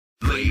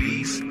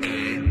Ladies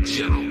and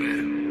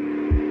gentlemen,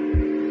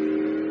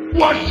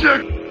 What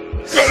you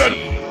gonna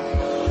do?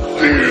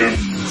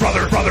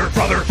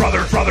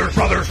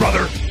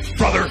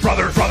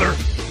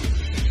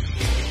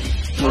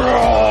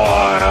 brother,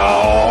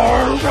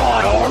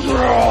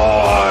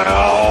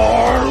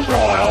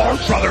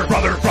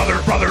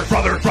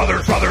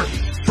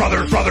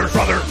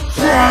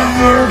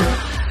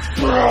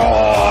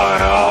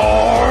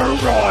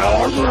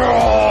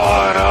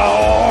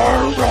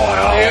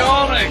 the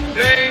only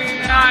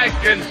thing I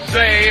can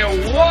say,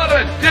 what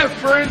a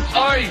difference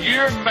a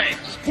year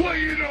makes. Well,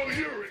 you know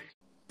you're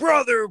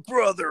Brother.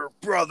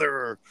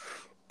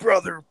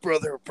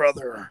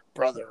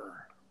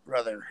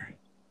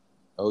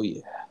 Oh,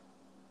 yeah.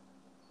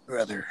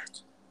 Brother.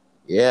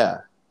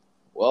 Yeah.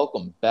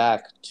 Welcome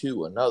back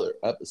to another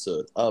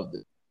episode of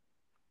the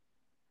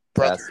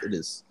Brother. Yes, it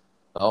is.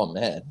 Oh,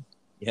 man.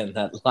 Getting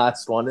that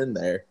last one in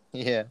there.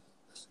 Yeah.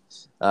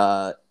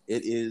 It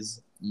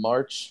is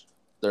March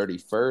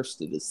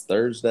 31st. It is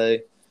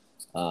Thursday.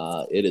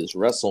 It is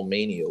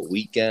Wrestlemania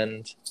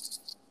weekend.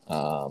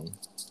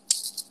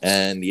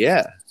 And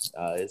yeah,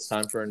 it's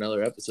time for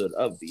another episode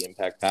of the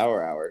Impact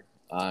Power Hour.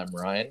 I'm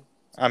Ryan.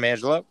 I'm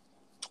Angelo.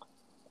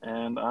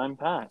 And I'm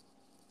Pat.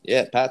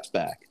 Yeah, Pat's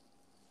back.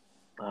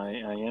 I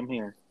am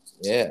here.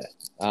 Yeah.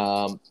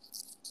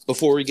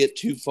 Before we get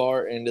too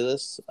far into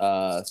this,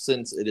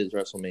 since it is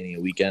WrestleMania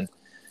weekend,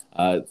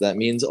 that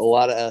means a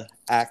lot of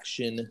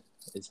action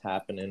is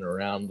happening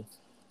around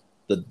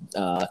the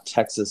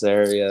Texas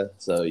area.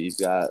 So you've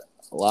got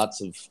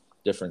lots of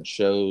different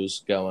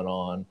shows going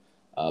on.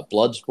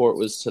 Bloodsport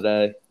was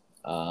today.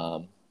 I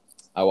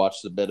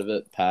watched a bit of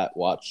it. Pat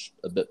watched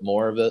a bit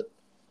more of it.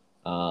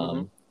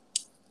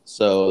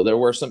 So there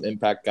were some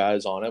Impact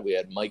guys on it. We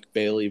had Mike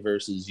Bailey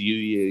versus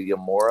Yuya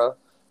Uemura.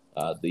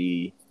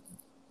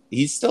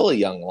 He's still a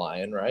young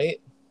lion,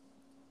 right?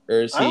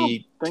 Or is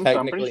he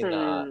technically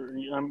not?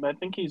 I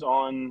think he's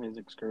on his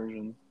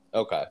excursion.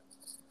 Okay.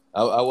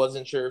 I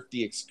wasn't sure if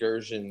the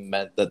excursion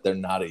meant that they're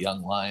not a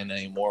young lion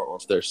anymore, or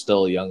if they're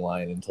still a young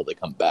lion until they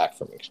come back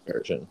from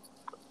excursion.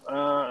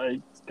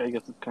 I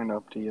guess it's kind of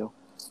up to you.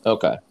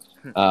 Okay.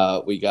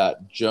 We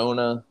got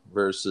Jonah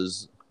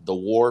versus the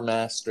War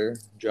Master,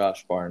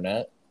 Josh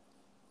Barnett.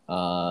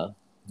 Masha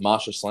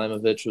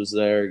Slamovich was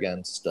there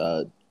against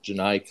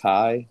Janai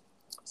Kai.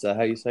 Is that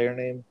how you say her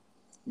name?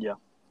 Yeah.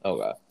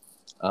 Okay.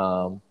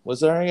 Was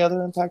there any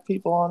other Impact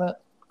people on it?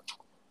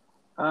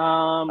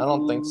 I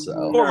don't think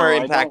so. Former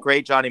Impact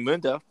great Johnny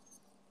Mundo.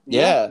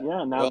 Yeah.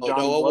 Yeah, now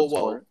Johnny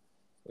Bloodsport.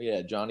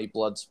 Yeah, Johnny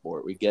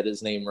Bloodsport. We get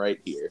his name right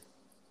here.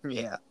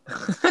 Yeah.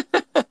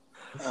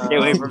 Can't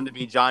wait for him to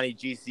be Johnny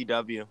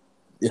GCW.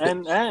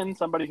 And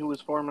somebody who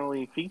was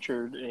formerly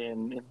featured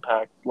in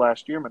Impact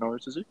last year, Minoru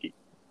Suzuki.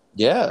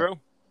 Yeah. True.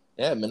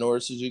 Yeah,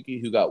 Minoru Suzuki,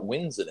 who got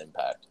wins at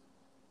Impact.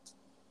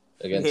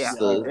 Against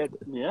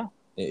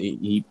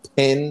he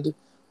pinned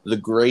the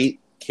great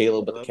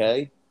Caleb with a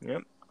K.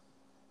 Yep.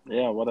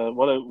 Yeah, what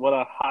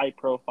a high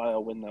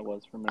profile win that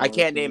was for Minoru I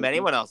can't name Suzuki.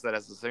 anyone else that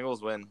has a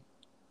singles win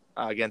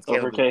against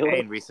Over Caleb Caleb?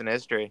 in recent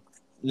history.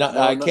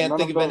 I can't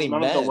think of any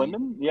none men. Of the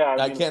women? Yeah,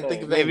 I can't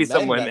think of Maybe any some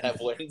men women that have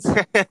wins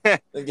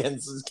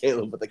against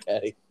Caleb with a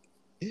K.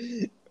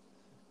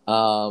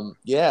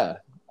 Yeah.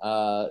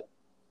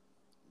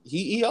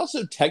 He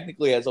also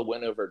technically has a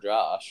win over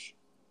Josh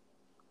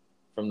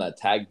from that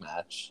tag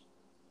match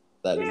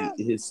that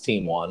his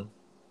team won.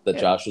 That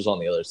Josh was on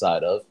the other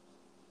side of.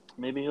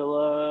 Maybe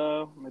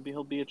he'll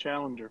be a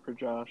challenger for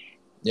Josh.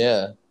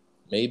 Yeah,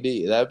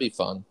 maybe that'd be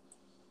fun.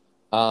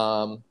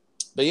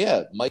 But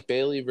yeah, Mike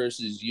Bailey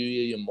versus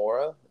Yuya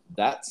Uemura,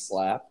 that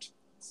slapped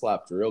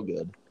real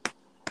good.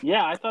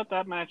 Yeah, I thought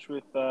that match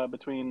with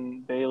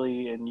between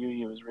Bailey and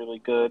Yuya was really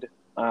good.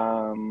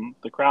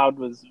 The crowd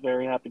was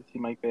very happy to see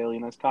Mike Bailey,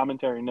 and as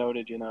commentary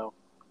noted, it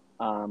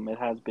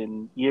has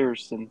been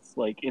years since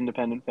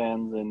independent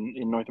fans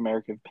in North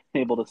America have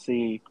been able to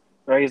see,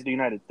 or I guess the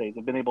United States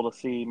have been able to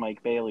see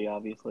Mike Bailey,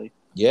 obviously.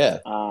 Yeah.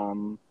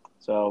 Cool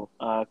So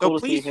to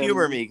please see him.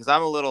 humor me because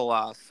I'm a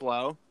little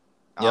slow.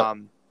 Yep.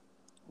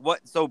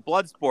 So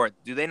Bloodsport,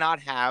 do they not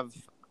have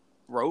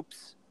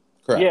ropes?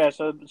 Correct. Yeah,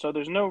 so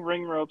there's no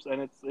ring ropes,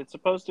 and it's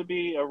supposed to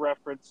be a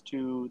reference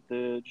to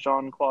the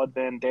Jean-Claude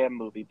Van Damme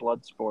movie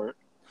Bloodsport,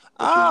 which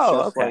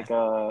is just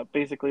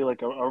basically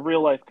a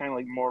real life kind of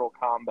like Mortal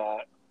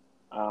Kombat,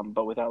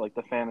 but without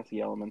the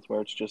fantasy elements, where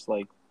it's just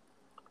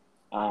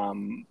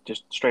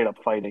just straight up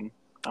fighting.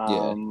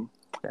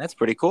 That's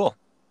pretty cool.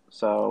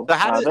 So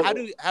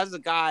how's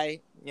the guy?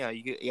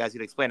 You guys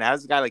could explain it. How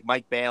does a guy like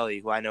Mike Bailey,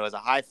 who I know is a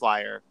high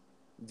flyer,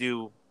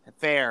 do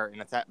fair in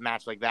a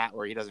match like that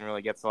where he doesn't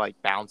really get to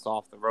bounce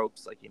off the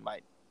ropes like he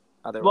might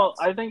otherwise? Well,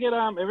 I think it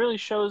really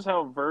shows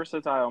how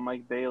versatile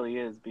Mike Bailey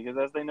is, because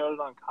as they noted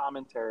on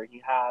commentary,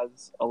 he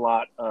has a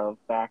lot of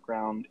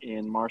background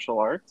in martial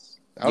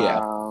arts.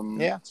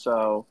 Yeah.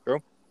 So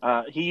true.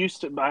 He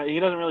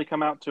doesn't really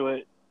come out to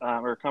it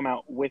or come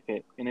out with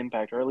it in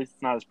Impact, or at least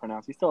it's not as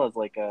pronounced. He still has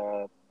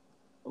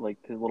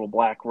his little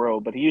black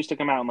robe, but he used to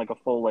come out in a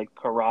full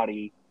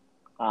karate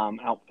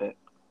outfit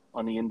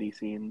on the indie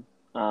scene.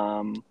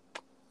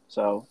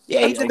 So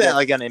Yeah, he I did guess, that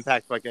like on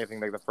Impact, like I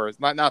think like the first,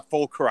 not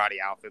full karate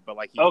outfit, but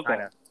like he Okay.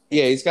 kind of.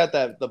 Yeah, he's got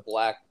the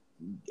black.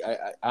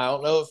 I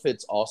don't know if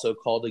it's also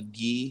called a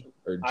gi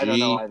or gi. I don't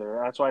know either.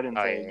 That's why I didn't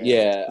Oh, say.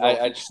 yeah. Yeah, I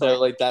wasn't just sure. know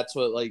like that's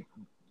what like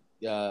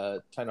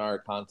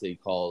Tainara Conti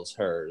calls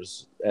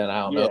hers, and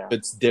I don't know if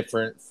it's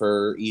different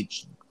for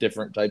each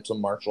different types of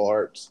martial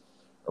arts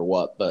or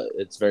what, but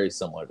it's very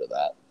similar to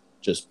that,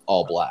 just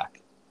all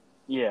black.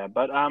 Yeah,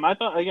 but I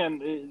thought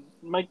again,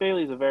 Mike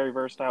Bailey's a very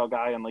versatile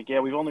guy, and like, yeah,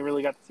 we've only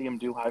really got to see him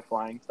do high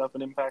flying stuff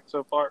in Impact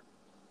so far,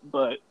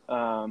 but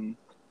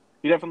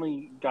he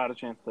definitely got a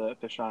chance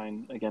to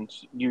shine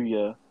against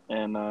Yuya,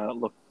 and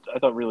looked, I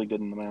thought, really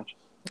good in the match.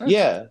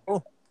 Yeah.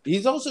 Cool.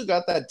 He's also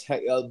got that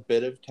a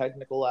bit of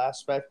technical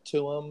aspect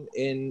to him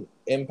in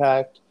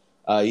Impact.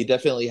 He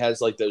definitely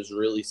has like those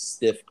really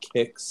stiff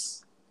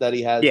kicks that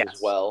he has as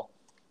well.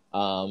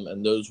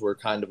 And those were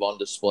kind of on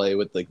display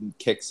with the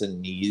kicks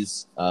and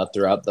knees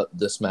throughout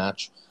this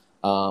match.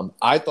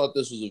 I thought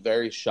this was a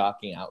very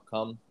shocking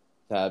outcome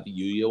to have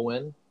Yuya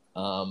win.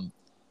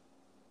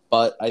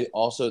 But I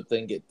also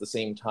think at the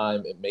same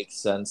time, it makes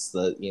sense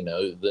that,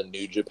 the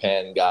New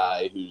Japan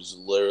guy who's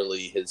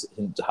literally his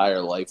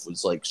entire life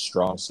was like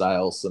strong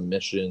style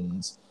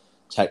submissions,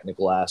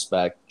 technical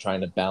aspect,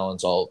 trying to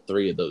balance all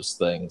three of those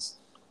things,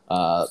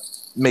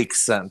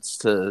 makes sense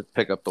to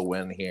pick up the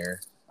win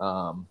here.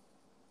 And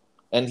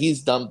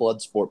he's done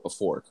Bloodsport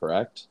before,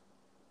 correct?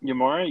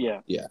 Yamura, yeah.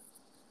 Yeah.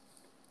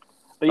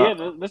 But yeah,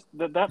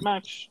 that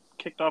match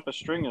kicked off a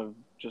string of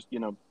just,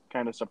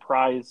 kind of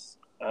surprise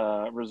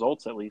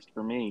results, at least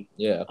for me.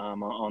 Yeah.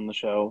 On the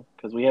show,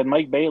 because we had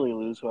Mike Bailey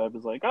lose, who I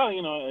was like, oh,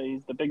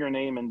 he's the bigger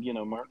name, and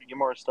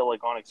Yamura's still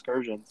like on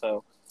excursion,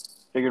 so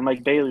figured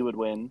Mike Bailey would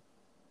win.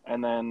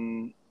 And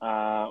then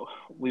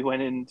we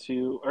went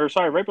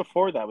right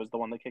before that was the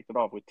one that kicked it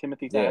off with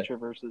Timothy Thatcher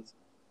versus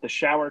the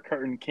Shower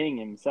Curtain King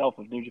himself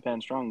of New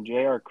Japan Strong,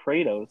 J.R.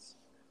 Kratos.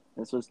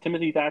 This was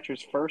Timothy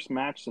Thatcher's first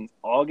match since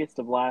August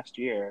of last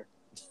year.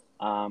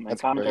 And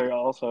commentary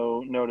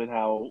also noted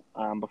how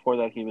before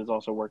that he was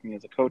also working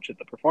as a coach at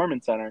the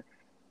Performance Center.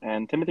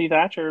 And Timothy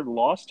Thatcher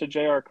lost to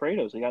J.R.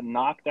 Kratos. He got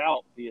knocked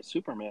out via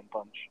Superman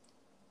punch,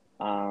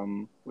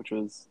 which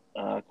was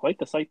quite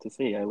the sight to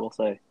see, I will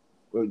say.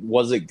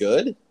 Was it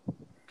good?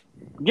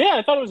 Yeah,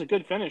 I thought it was a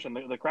good finish, and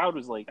the crowd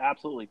was like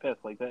absolutely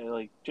pissed. Like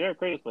J.R.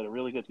 Kratos played a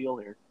really good heel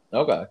here.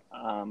 Okay.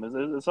 It was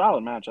a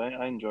solid match.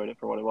 I enjoyed it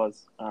for what it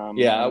was.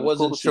 I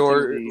wasn't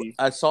sure.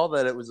 I saw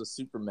that it was a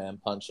Superman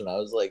punch, and I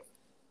was like,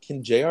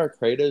 "Can J.R.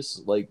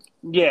 Kratos like?"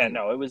 Yeah,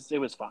 no, it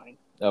was fine.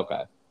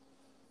 Okay.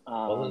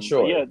 Wasn't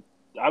sure. Yeah,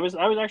 I was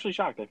actually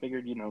shocked. I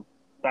figured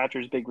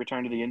Thatcher's big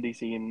return to the indie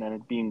scene and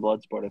it being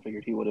Bloodsport, I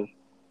figured he would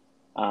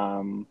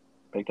have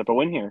picked up a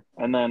win here.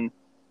 And then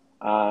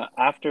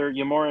after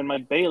Yamura and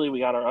Mike Bailey, we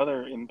got our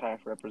other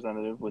Impact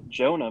representative with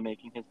Jonah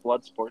making his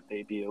Bloodsport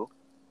debut.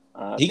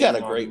 He got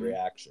a great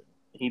reaction.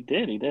 He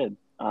did.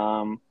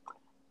 And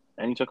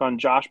he took on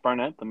Josh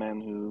Barnett, the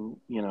man who,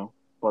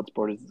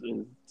 Bloodsport is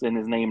in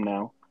his name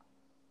now.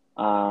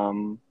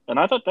 And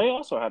I thought they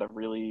also had a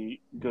really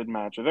good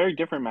match, a very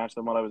different match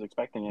than what I was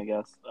expecting, I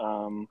guess.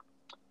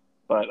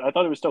 But I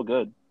thought it was still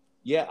good.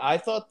 Yeah, I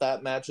thought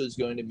that match was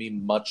going to be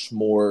much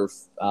more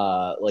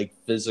like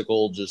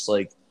physical, just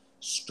like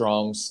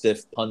strong,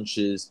 stiff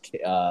punches,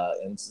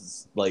 and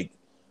like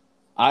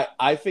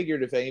I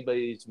figured if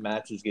anybody's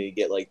match was going to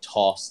get like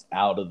tossed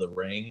out of the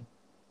ring,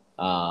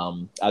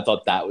 I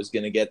thought that was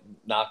going to get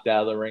knocked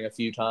out of the ring a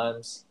few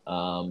times,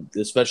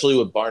 especially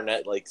with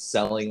Barnett like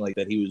selling like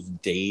that he was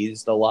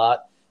dazed a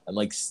lot and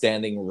like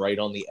standing right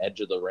on the edge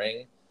of the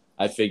ring.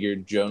 I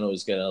figured Jonah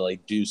was going to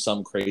like do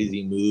some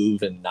crazy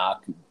move and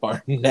knock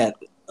Barnett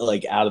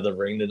like out of the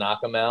ring to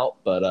knock him out,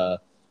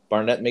 but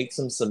Barnett makes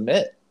him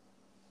submit.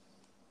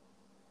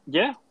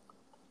 Yeah.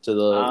 To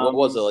the what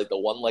was it, like the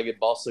one-legged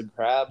Boston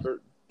Crab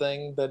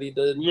thing that he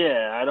did?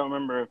 Yeah, I don't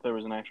remember if there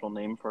was an actual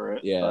name for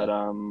it. Yeah. But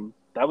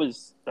that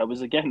was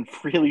again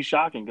really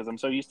shocking because I'm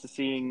so used to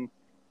seeing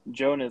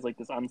Jonah as like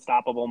this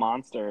unstoppable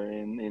monster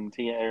in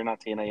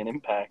TNA and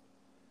Impact.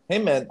 Hey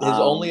man, his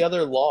only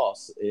other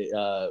loss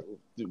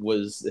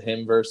was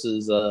him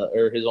versus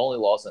or his only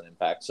loss in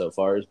Impact so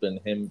far has been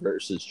him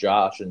versus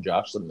Josh, and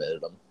Josh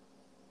submitted him.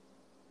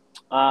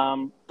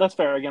 That's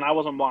fair. Again, I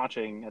wasn't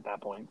watching at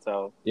that point,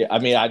 so yeah. I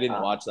mean, I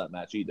didn't watch that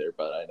match either,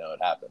 but I know it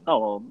happened.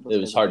 Oh well, it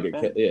was hard to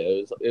kill.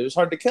 Yeah, it was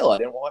hard to kill. I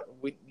didn't watch.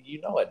 I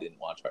didn't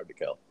watch Hard to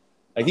Kill.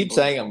 I keep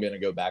saying I'm going to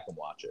go back and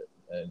watch it,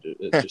 and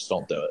just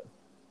don't do it.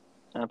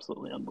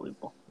 Absolutely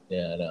unbelievable.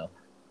 Yeah, I know.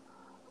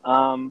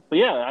 But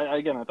yeah,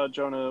 I thought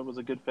Jonah was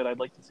a good fit. I'd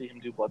like to see him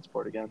do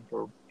Bloodsport again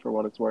for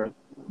what it's worth.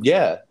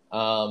 Yeah,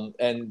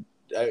 and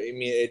I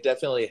mean, it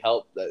definitely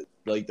helped that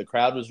like the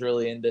crowd was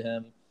really into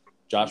him.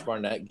 Josh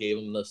Barnett gave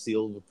him the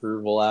seal of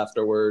approval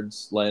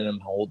afterwards, letting him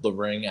hold the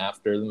ring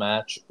after the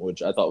match,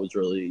 which I thought was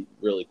really,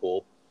 really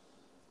cool.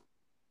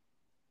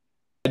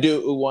 I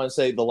do want to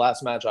say the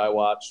last match I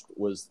watched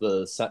was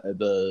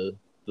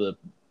the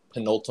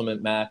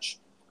penultimate match,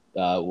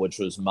 which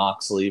was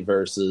Moxley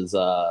versus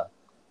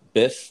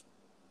Biff.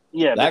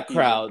 Yeah, that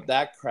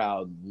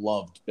crowd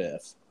loved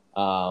Biff.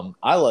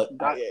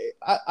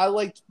 I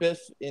liked Biff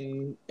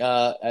in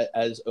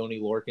as Oni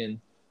Lorcan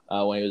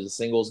when he was a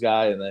singles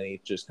guy, and then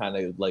he just kind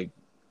of like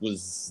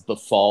was the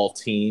fall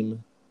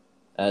team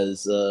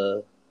as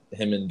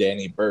him and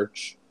Danny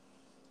Burch.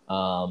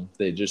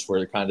 They just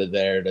were kind of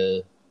there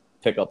to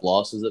pick up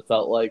losses. It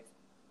felt like,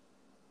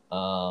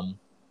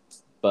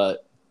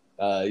 but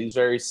he's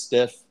very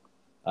stiff.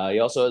 He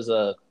also has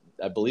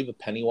I believe, a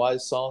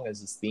Pennywise song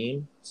as his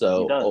theme.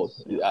 So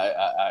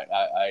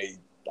I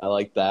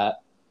like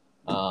that.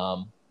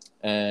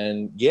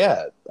 And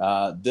yeah,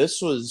 this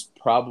was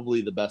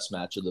probably the best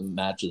match of the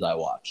matches I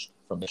watched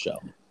from the show.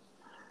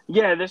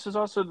 Yeah, this is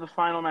also the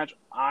final match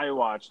I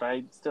watched.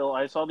 I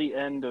saw the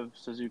end of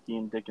Suzuki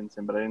and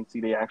Dickinson, but I didn't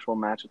see the actual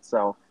match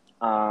itself.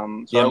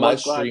 So my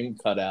stream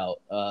cut out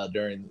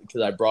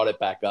because I brought it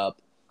back up,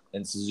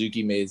 and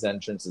Suzuki made his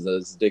entrance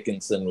as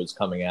Dickinson was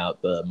coming out.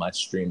 My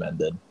stream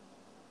ended.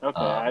 Okay,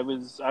 I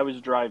was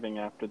driving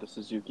after the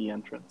Suzuki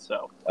entrance,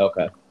 so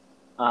okay.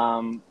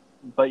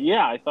 But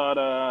yeah, I thought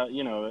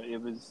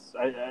it was.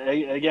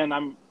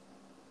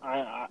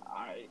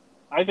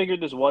 I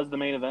figured this was the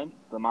main event,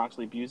 the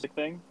Moxley Busick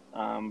thing.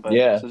 But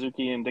yeah.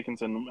 Suzuki and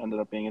Dickinson ended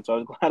up being it, so I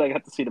was glad I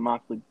got to see the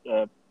Moxley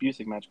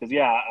Busick match because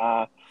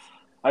I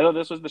thought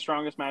this was the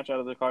strongest match out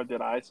of the card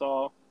that I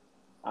saw.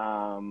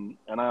 And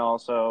I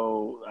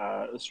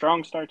also a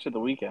strong start to the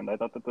weekend. I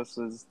thought that this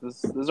is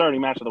already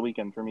match of the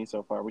weekend for me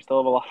so far. We still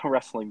have a lot of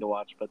wrestling to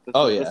watch, but this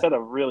set a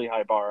really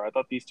high bar. I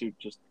thought these two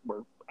just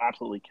were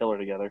absolutely killer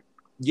together.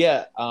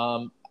 Yeah,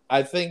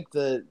 I think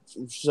that.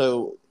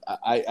 So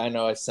I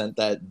know I sent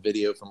that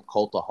video from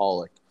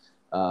Cultaholic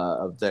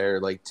of their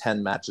like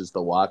 10 matches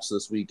to watch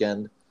this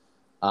weekend.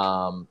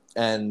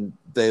 And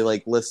they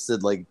like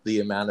listed like the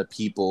amount of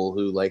people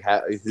who like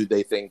who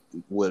they think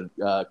would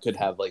could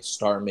have like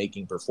star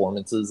making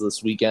performances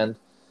this weekend,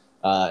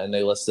 and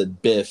they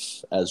listed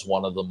Biff as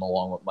one of them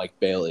along with Mike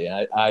Bailey.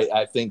 And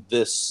I think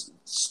this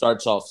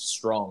starts off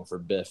strong for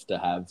Biff to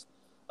have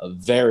a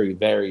very,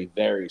 very,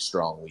 very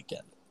strong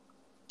weekend.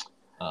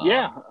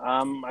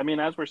 I mean,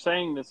 as we're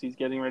saying this, he's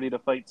getting ready to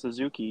fight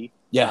Suzuki.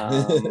 Yeah.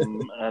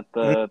 At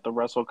the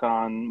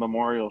WrestleCon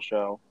Memorial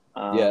Show.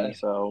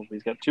 So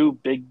he's got two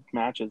big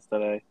matches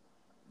today.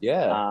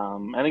 Yeah.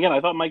 And again,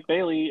 I thought Mike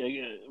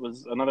Bailey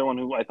was another one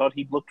who I thought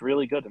he looked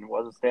really good, and it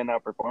was a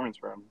standout performance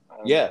for him.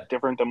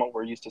 Different than what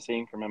we're used to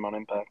seeing from him on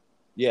Impact.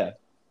 Yeah.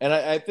 And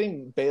I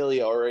think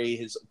Bailey already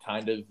has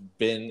kind of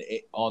been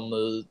on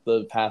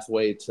the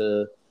pathway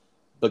to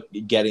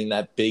getting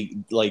that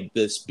big, like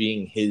this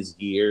being his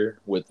year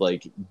with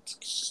like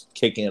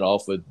kicking it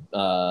off with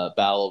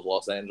Battle of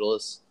Los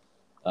Angeles.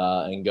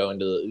 And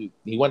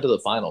he went to the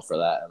final for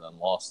that and then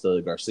lost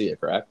to Garcia,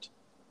 correct?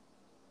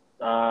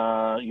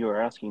 You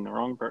were asking the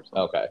wrong person.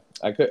 Okay,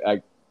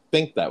 I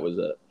think that was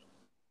it.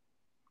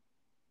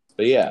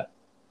 But yeah,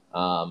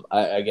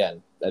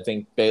 I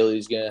think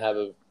Bailey's gonna have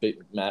a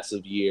big,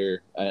 massive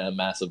year and a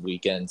massive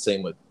weekend.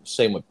 Same with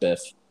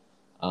Biff.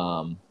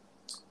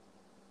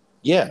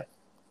 Yeah.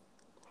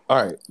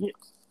 All right. Yeah.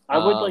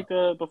 I would like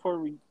to before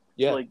we.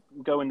 Like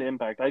go into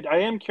Impact. I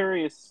am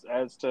curious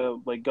as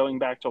to like going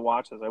back to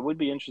watch this. I would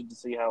be interested to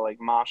see how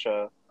like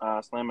Masha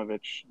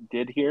Slamovich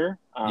did here.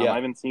 I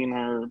haven't seen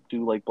her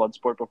do like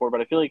Bloodsport before, but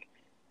I feel like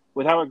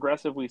with how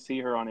aggressive we see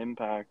her on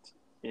Impact,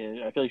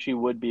 I feel like she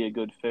would be a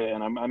good fit.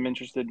 And I'm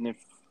interested in if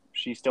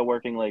she's still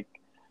working like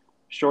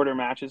shorter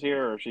matches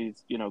here, or if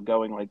she's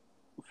going like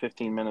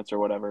 15 minutes or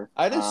whatever.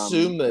 I'd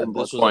assume that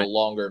this was a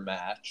longer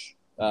match,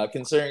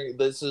 considering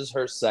this is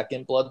her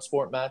second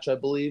Bloodsport match, I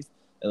believe.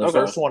 And the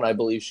first one, I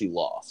believe she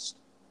lost.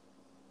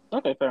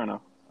 Okay, fair enough.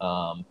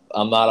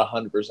 I'm not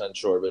 100%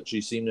 sure, but she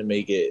seemed to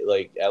make it,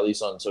 like, at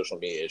least on social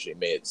media, she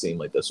made it seem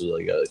like this was,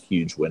 like, a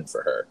huge win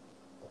for her.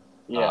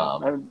 Yeah,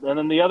 and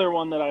then the other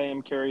one that I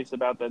am curious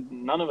about that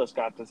none of us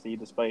got to see,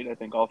 despite, I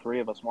think, all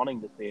three of us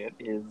wanting to see it,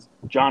 is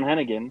John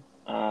Hennigan,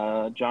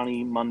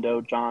 Johnny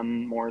Mundo,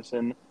 John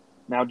Morrison,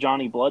 now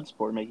Johnny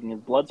Bloodsport, making his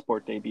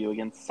Bloodsport debut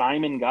against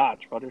Simon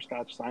Gotch,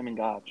 Butterscotch Simon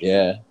Gotch.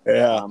 Yeah.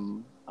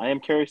 I am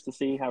curious to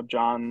see how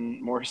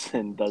John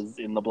Morrison does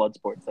in the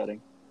Bloodsport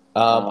setting.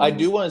 I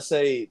do want to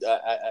say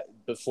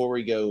before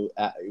we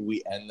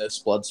end this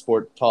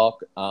Bloodsport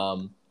talk.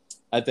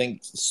 I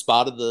think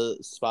spot of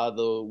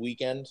the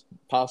weekend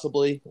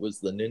possibly was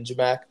the Ninja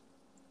Mac.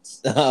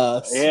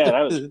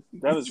 That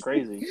was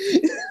crazy.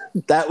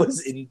 That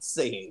was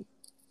insane.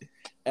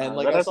 And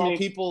like I saw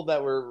people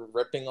that were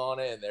ripping on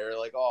it, and they were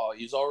like, "Oh,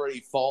 he's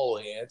already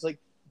falling." And it's like,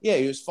 yeah,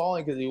 he was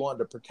falling because he wanted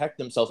to protect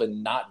himself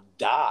and not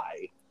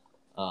die.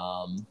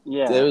 It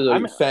was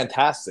a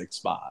fantastic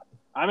spot.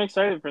 I'm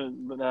excited for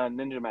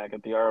Ninja Mac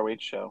at the ROH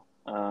show.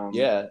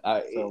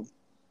 The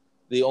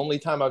only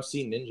time I've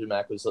seen Ninja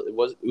Mac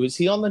was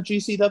he on the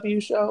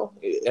GCW show?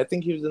 I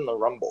think he was in the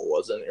Rumble,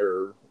 wasn't it?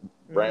 Or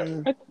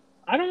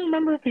I don't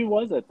remember if he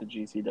was at the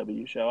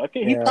GCW show. I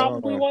think he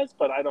probably was,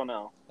 but I don't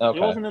know. Okay.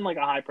 He wasn't in like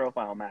a high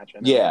profile match.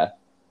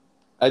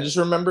 I just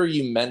remember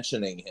you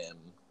mentioning him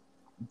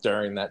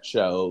during that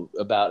show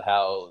about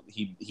how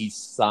he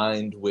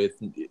signed with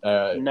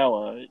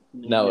Noah.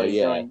 Noah,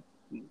 yeah.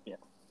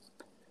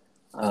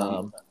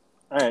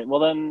 Well,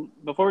 then,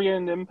 before we get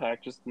into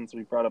Impact, just since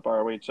we brought up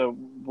ROH, so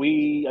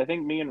I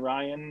think me and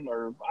Ryan,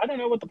 or I don't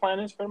know what the plan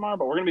is for tomorrow,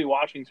 but we're going to be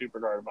watching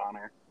Supercard of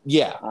Honor.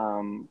 Yeah.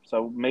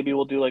 So maybe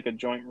we'll do like a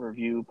joint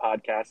review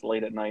podcast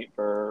late at night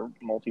for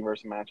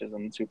multiverse matches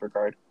and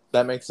Supercard.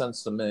 That makes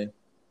sense to me.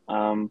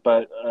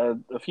 But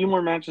a few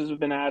more matches have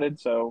been added,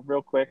 so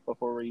real quick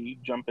before we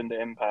jump into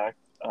Impact,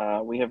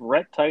 we have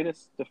Rhett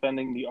Titus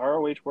defending the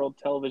ROH World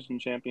Television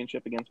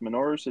Championship against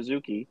Minoru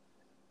Suzuki.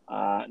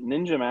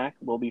 Ninja Mac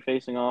will be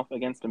facing off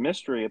against a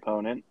mystery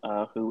opponent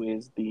who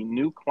is the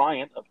new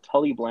client of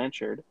Tully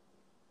Blanchard.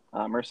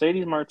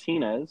 Mercedes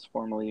Martinez,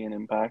 formerly in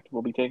Impact,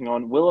 will be taking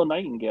on Willow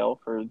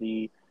Nightingale for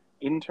the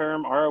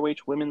interim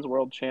ROH Women's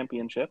World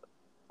Championship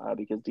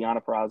because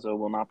Deonna Purrazzo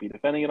will not be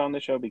defending it on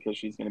this show because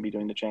she's going to be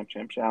doing the Champ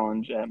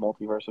Challenge at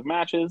Multiverse of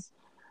Matches.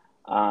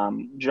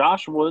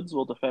 Josh Woods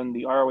will defend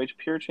the ROH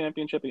Pure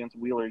Championship against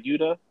Wheeler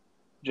Yuta.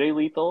 Jay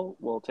Lethal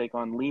will take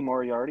on Lee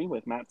Moriarty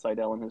with Matt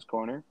Sydal in his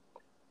corner.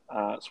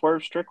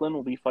 Swerve Strickland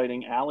will be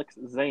fighting Alex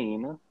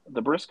Zane.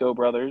 The Briscoe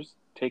brothers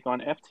take on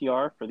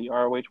FTR for the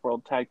ROH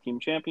World Tag Team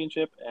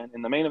Championship. And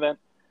in the main event,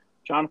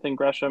 Jonathan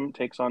Gresham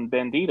takes on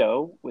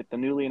Bandito with the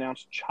newly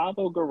announced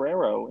Chavo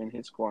Guerrero in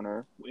his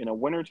corner in a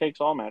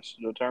winner-takes-all match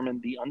to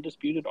determine the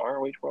undisputed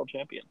ROH World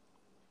Champion.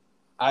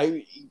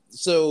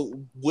 So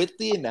with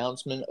the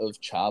announcement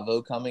of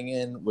Chavo coming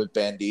in with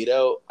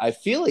Bandito, I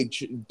feel like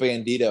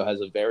Bandito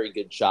has a very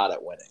good shot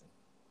at winning.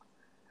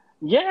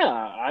 Yeah,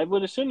 I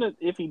would assume that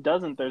if he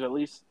doesn't, there's at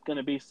least going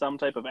to be some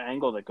type of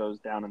angle that goes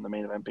down in the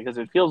main event because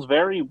it feels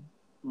very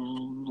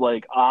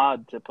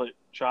odd to put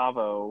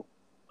Chavo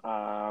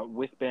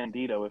with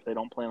Bandito if they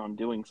don't plan on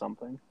doing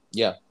something.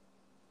 Yeah.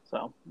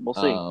 So we'll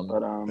see.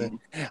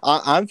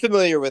 I'm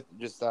familiar with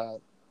just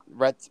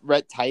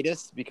Rhett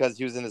Titus because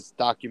he was in this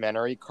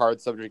documentary, Card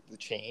Subject to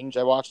Change,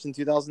 I watched in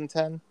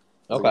 2010.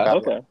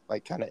 Okay.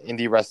 Like kind of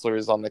indie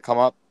wrestlers on the come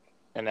up,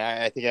 and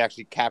I think it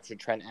actually captured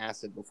Trent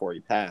Acid before he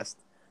passed.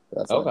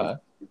 That's okay.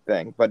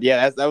 Thing, but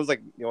yeah, that was like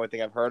the only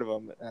thing I've heard of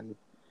him, and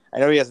I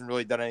know he hasn't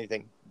really done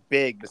anything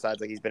big besides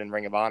like he's been in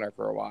Ring of Honor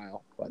for a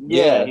while. But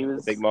yeah, he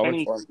was a big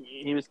moment for him.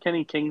 He was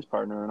Kenny King's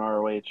partner in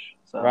ROH.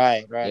 So.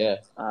 Right. Yeah,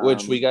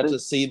 which we got to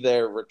see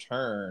their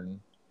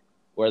return,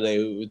 where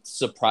they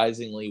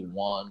surprisingly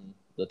won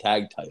the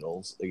tag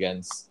titles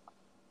against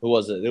who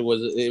was it? It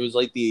was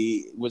like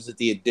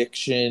the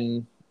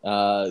Addiction,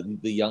 the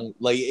young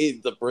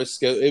the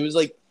Briscoe. It was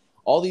like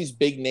all these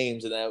big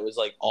names, and then it was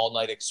like All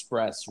Night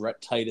Express, Rhett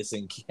Titus,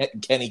 and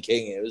Kenny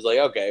King. It was like,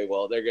 okay,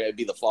 well, they're gonna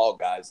be the Fall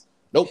Guys.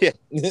 Nope. Yeah.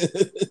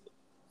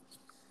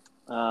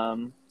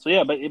 So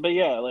yeah, but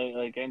yeah,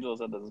 like Angela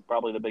said, this is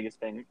probably the biggest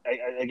thing.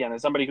 Again,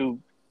 as somebody who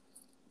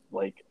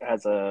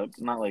has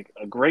not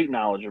a great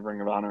knowledge of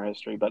Ring of Honor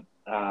history, but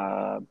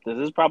this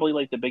is probably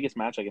like the biggest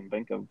match I can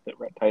think of that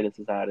Rhett Titus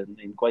has had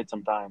in quite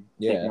some time.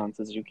 Yeah. Taking on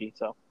Suzuki,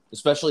 so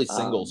especially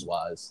singles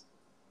wise.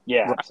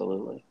 Yeah,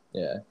 absolutely.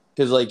 Yeah.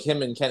 Because like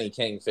him and Kenny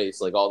King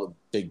face like all the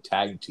big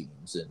tag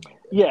teams, and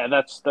yeah,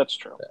 that's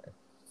true.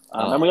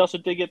 And we also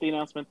did get the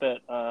announcement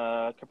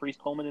that Caprice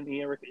Coleman and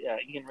Ian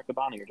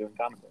Riccaboni are doing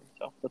commentary,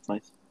 so that's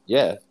nice.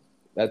 Yeah,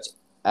 that's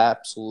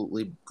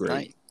absolutely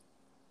great.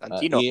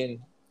 Nice.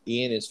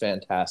 Ian is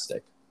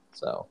fantastic.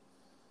 So,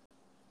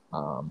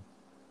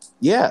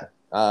 yeah.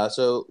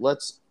 So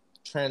let's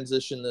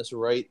transition this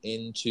right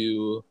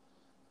into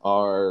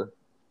our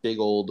big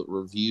old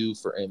review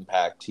for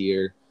Impact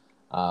here.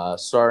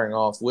 Starting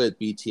off with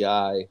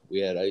BTI, we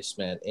had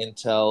Iceman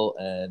Intel,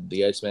 and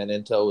the Iceman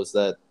Intel was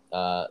that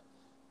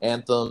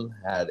Anthem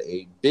had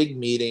a big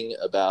meeting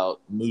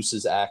about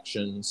Moose's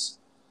actions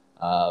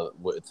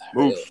with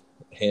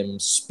him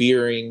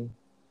spearing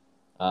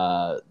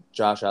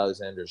Josh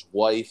Alexander's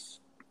wife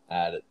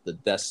at the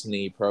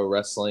Destiny Pro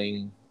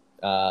Wrestling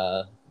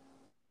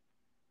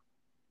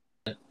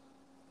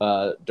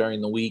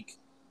during the week,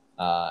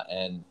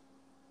 and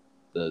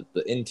the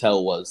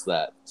intel was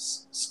that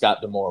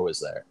Scott D'Amore was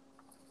there.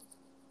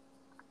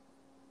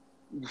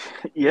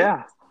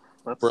 Yeah,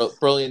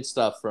 brilliant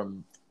stuff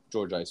from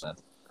George Iceman.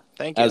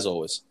 Thank you. As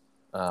always.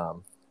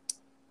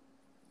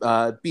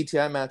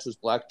 BTI match was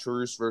Black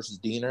Taurus versus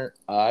Diener.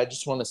 I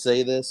just want to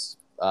say this.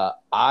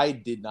 I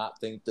did not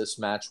think this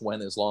match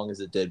went as long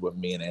as it did when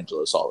me and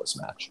Angela saw this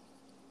match.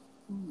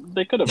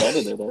 They could have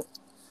edited it.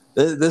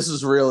 This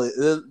is really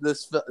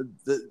this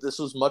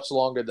was much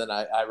longer than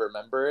I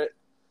remember it.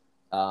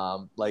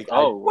 So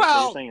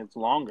you're saying it's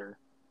longer?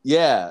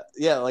 Yeah.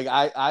 Like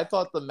I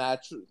thought the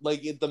match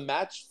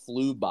match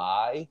flew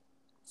by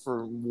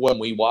for when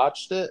we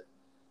watched it.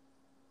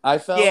 I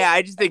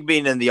just think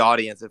being in the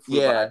audience, it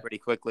flew by pretty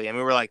quickly. And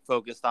we were like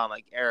focused on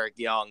like Eric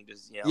Young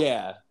just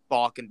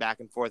balking back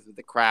and forth with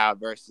the crowd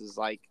versus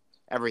like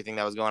everything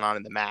that was going on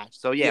in the match.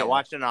 So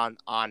watching on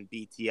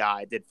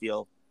BTI, it did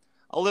feel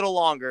a little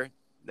longer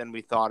than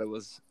we thought it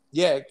was.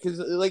 Yeah, because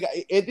like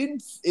it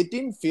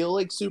didn't feel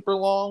like super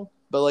long,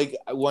 but like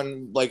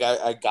when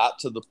I got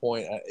to the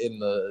point in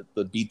the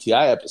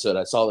BTI episode,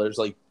 I saw there's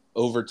like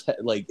over 10,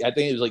 like I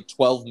think it was like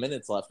 12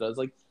 minutes left. I was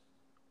like,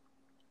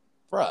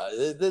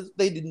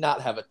 They did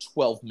not have a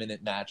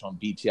 12-minute match on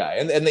BTI,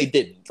 and they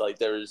didn't. Like,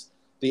 there was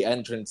the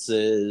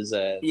entrances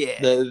and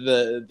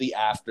the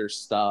after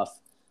stuff,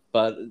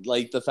 but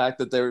like the fact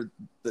that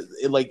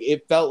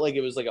it felt like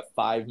it was like a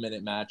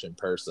 5-minute match in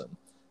person,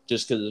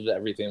 just because of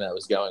everything that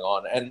was going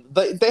on, and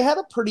they had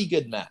a pretty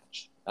good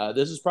match.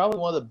 This is probably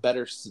one of the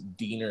better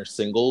Diener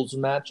singles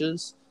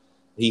matches.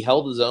 He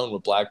held his own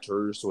with Black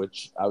Taurus,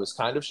 which I was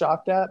kind of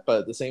shocked at,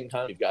 but at the same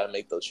time, you've got to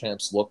make those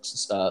champs look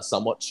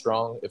somewhat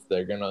strong if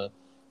they're going to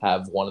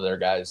have one of their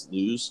guys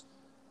lose.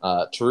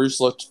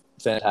 Taurus looked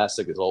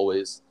fantastic as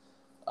always.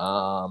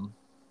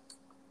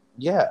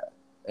 Yeah.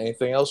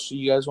 Anything else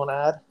you guys want to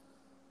add?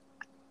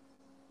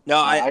 No,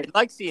 I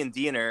like seeing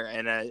Diener,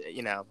 and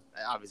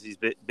obviously he's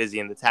busy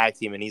in the tag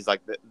team, and he's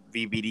like the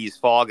VBD's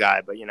fall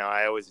guy. But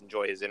I always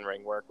enjoy his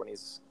in-ring work when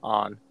he's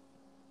on.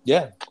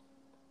 Yeah.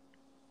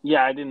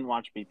 Yeah, I didn't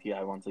watch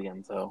BTI once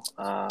again, so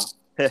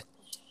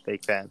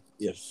Fake fan.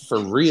 Yeah, for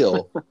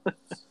real.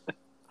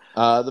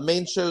 The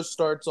main show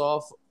starts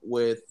off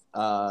with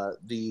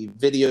the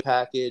video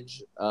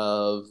package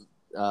of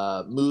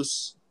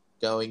Moose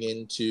going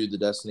into the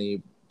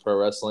Destiny Pro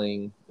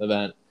Wrestling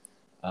event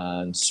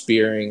and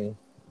spearing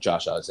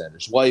Josh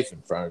Alexander's wife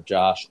in front of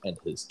Josh and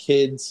his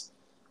kids.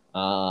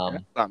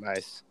 That's not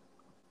nice.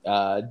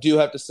 Do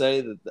have to say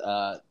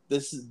that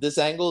this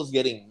angle is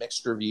getting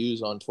mixed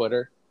reviews on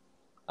Twitter,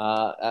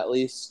 at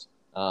least,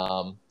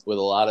 with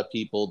a lot of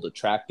people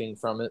detracting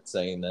from it,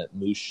 saying that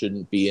Moose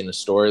shouldn't be in a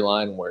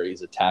storyline where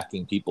he's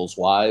attacking people's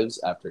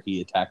wives after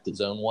he attacked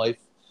his own wife,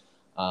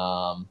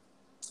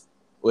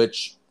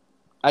 which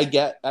I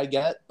get,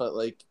 but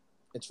like,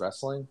 it's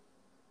wrestling.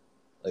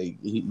 Like,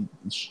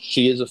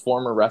 she is a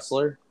former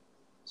wrestler,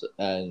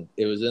 and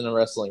it was in a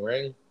wrestling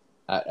ring.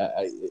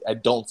 I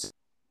don't see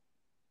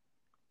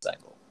this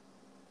angle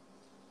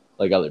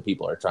like other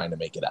people are trying to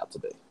make it out to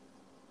be.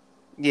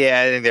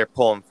 Yeah, I think they're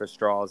pulling for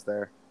straws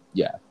there.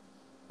 Yeah.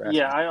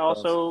 Yeah, I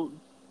also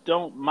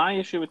don't. My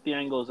issue with the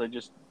angle is I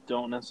just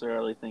don't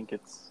necessarily think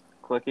it's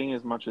clicking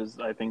as much as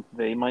I think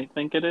they might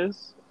think it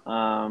is.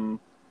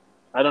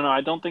 I don't know.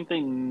 I don't think they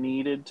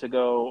needed to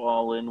go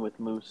all in with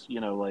Moose,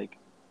 like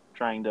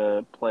trying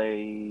to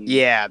play.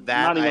 Yeah,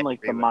 that not even I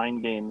like the agree with.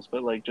 mind games,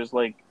 but like just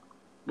like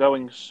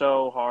going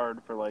so hard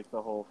for like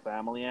the whole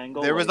family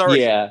angle. There was like,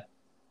 already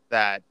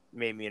that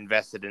made me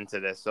invested into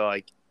this. So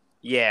like,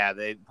 yeah,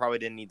 they probably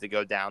didn't need to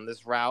go down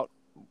this route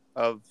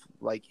of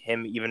like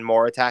him even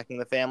more attacking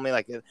the family.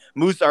 Like,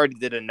 Moose already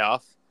did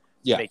enough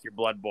to make your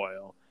blood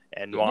boil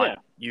and want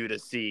you to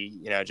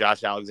see,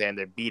 Josh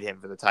Alexander beat him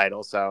for the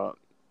title. So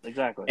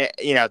exactly,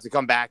 to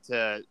come back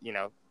to,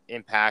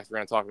 Impact, we're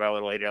going to talk about it a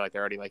little later. Like,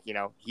 they're already like,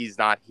 he's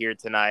not here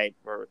tonight.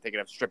 We're thinking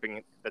of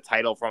stripping the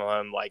title from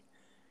him. Like,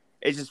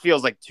 it just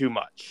feels like too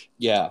much.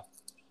 Yeah.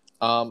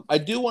 I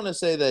do want to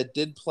say that it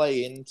did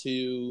play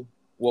into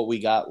what we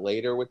got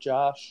later with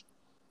Josh.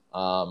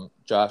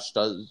 Josh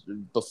does,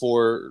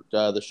 before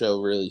the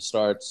show really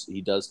starts, he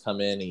does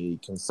come in, he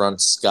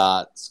confronts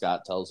Scott.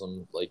 Scott tells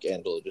him, like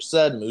Angela just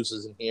said, Moose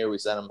isn't here, we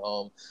sent him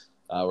home.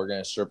 We're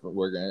gonna strip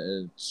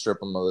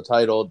him of the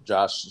title.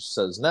 Josh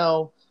says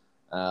no.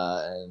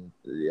 And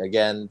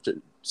again,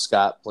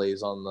 Scott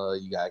plays on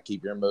you gotta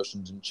keep your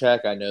emotions in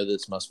check. I know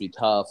this must be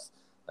tough.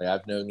 Like,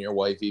 I've known your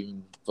wife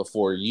even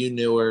before you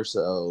knew her,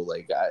 so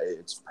like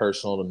it's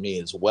personal to me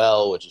as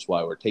well, which is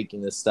why we're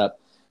taking this step.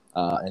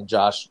 And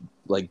Josh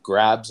like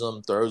grabs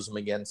him, throws him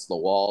against the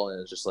wall,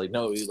 and it's just like,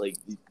 no, like,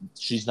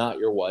 she's not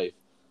your wife.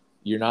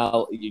 You're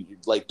not,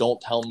 like, don't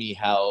tell me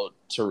how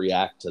to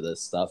react to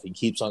this stuff. He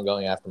keeps on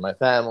going after my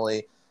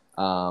family.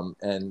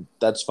 And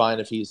that's fine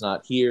if he's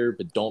not here,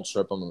 but don't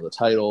strip him of the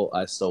title.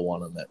 I still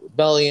want him at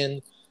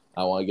Rebellion.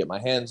 I want to get my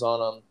hands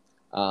on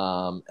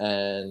him.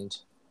 And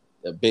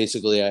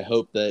basically, I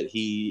hope that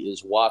he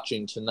is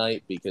watching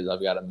tonight because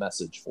I've got a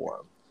message for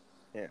him.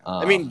 Yeah.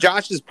 I mean,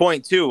 Josh's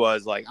point too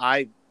was like,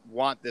 I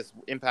want this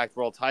Impact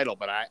World title,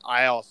 but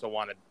I also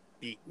want to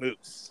beat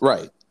Moose.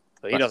 Right.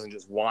 So he doesn't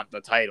just want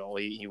the title.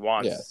 He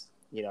wants,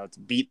 to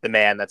beat the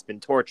man that's been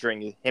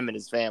torturing him and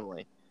his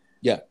family.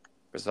 Yeah.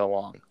 For so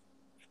long.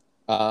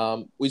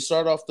 We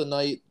start off the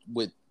night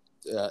with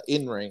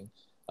in-ring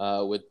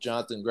with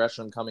Jonathan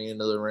Gresham coming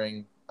into the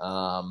ring.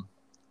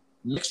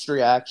 Mixed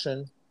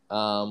reaction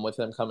with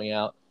him coming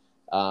out.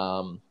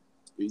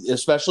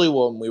 Especially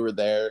when we were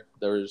there.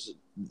 There was,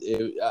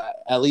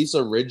 at least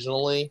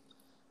originally,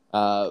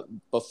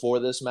 before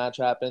this match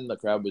happened, the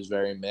crowd was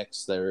very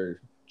mixed. There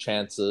were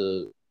chants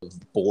of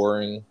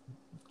boring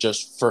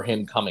just for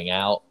him coming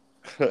out.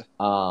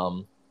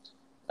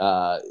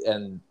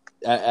 And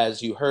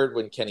as you heard,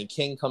 when Kenny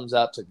King comes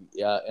out to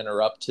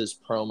interrupt his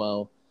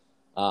promo,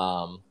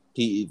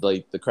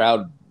 the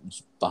crowd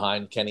was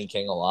behind Kenny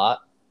King a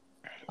lot.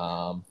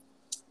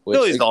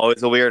 Philly's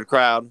always a weird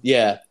crowd.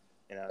 Yeah.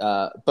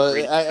 But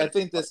I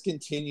think this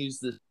continues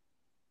the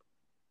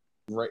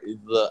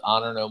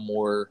Honor No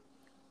More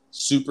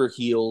super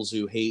heels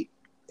who hate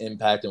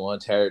Impact and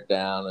want to tear it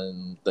down,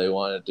 and they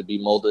want it to be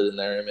molded in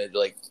their image.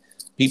 Like,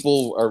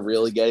 people are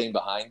really getting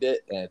behind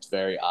it, and it's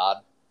very odd.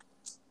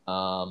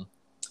 But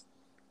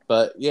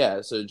But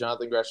yeah, so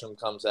Jonathan Gresham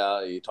comes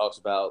out. He talks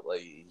about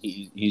like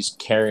he's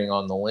carrying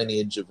on the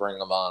lineage of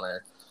Ring of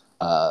Honor,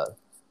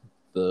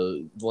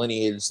 the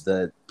lineage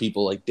that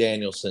people like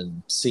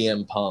Danielson,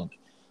 CM Punk,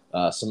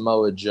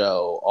 Samoa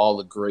Joe, all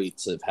the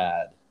greats have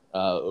had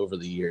over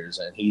the years,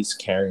 and he's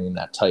carrying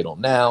that title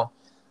now,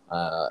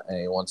 and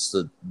he wants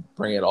to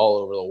bring it all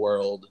over the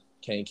world.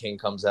 Kenny King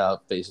comes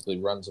out, basically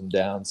runs him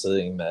down,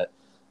 saying that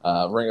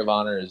Ring of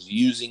Honor is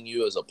using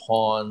you as a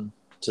pawn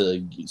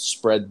to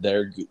spread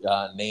their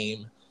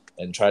name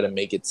and try to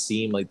make it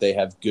seem like they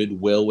have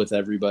goodwill with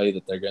everybody,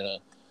 that they're gonna,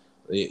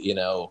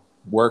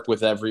 work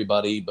with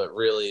everybody, but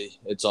really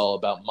it's all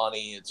about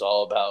money. It's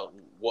all about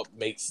what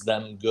makes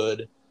them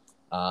good,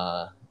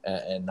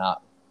 and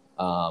not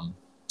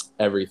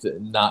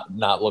everything,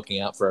 not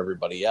looking out for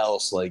everybody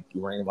else like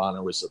Ring of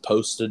Honor was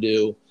supposed to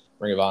do.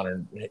 Ring of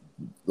Honor,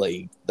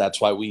 like, that's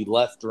why we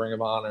left Ring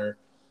of Honor,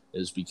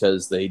 is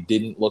because they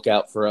didn't look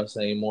out for us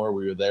anymore.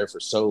 We were there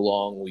for so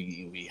long.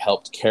 We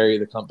helped carry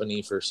the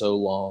company for so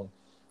long.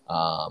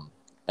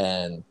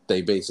 And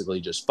they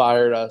basically just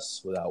fired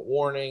us without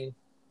warning,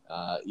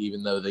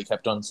 even though they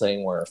kept on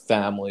saying we're a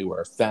family,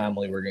 we're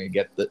going to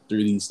get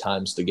through these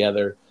times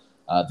together.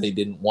 They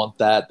didn't want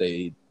that.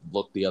 They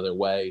looked the other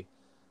way.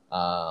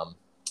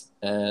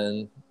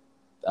 And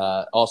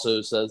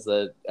also says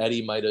that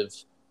Eddie might have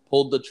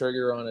pulled the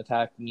trigger on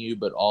attacking you,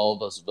 but all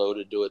of us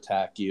voted to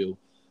attack you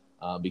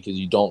because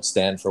you don't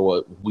stand for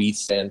what we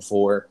stand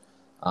for,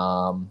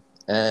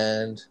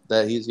 and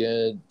that he's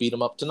going to beat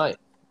him up tonight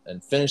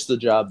and finish the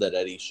job that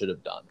Eddie should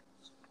have done.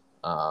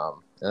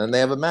 And then they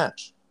have a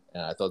match,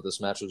 and I thought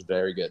this match was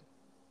very good.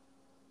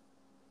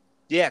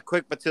 Yeah,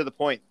 quick but to the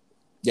point.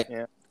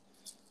 Yeah.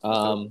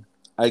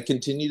 I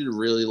continue to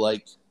really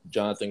like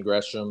Jonathan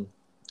Gresham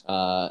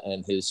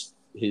and his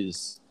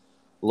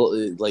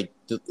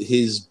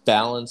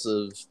balance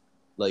of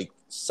like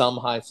some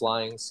high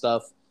flying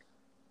stuff,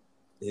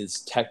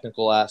 his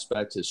technical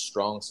aspect, his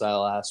strong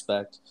style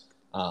aspect.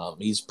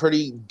 He's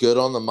pretty good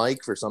on the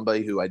mic for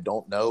somebody who I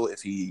don't know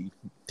if he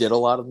did a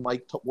lot of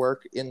mic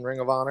work in Ring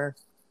of Honor.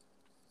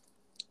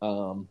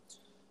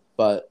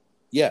 But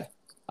yeah.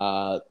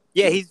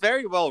 He's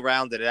very well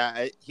rounded.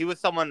 He was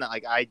someone that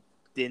I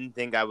didn't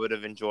think I would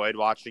have enjoyed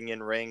watching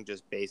in ring,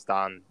 just based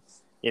on,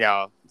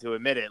 to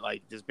admit it,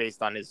 just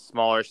based on his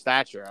smaller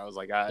stature. I was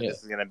like,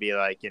 this is gonna be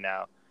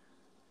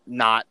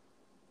not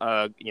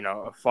a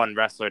fun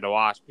wrestler to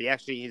watch.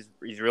 But he's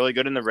really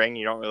good in the ring.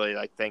 You don't really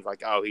think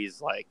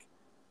he's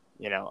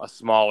a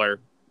smaller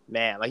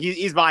man.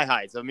 He's my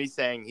height, so me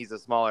saying he's a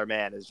smaller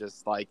man is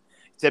just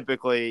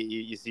typically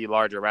you see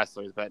larger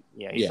wrestlers, but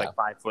he's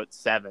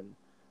 5'7",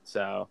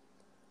 so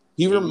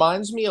he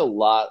reminds me a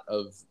lot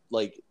of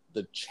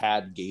the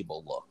Chad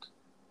Gable look.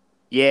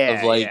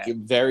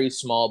 Very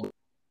small,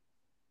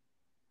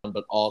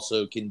 but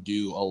also can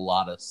do a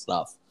lot of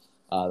stuff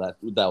that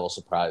will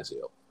surprise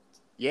you.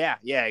 Yeah,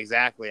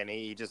 exactly. And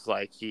he just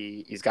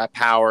he's got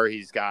power,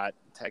 he's got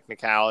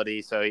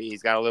technicality, so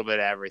he's got a little bit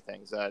of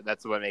everything. So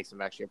that's what makes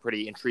him actually a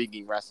pretty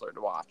intriguing wrestler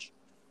to watch.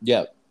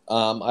 Yeah.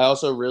 I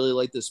also really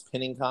like this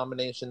pinning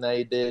combination that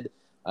he did.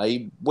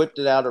 He whipped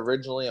it out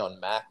originally on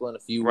Macklin a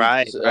few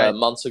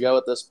months ago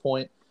at this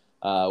point,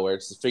 where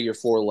it's the figure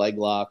 4 leg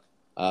lock,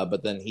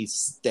 but then he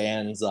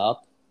stands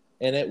up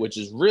in it, which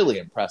is really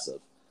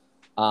impressive.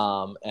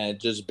 And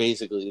just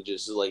basically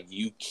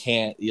you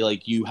can't,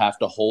 you have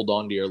to hold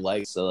on to your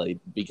legs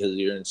because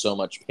you're in so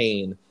much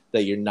pain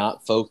that you're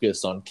not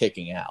focused on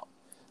kicking out,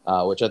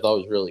 which I thought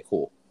was really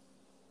cool.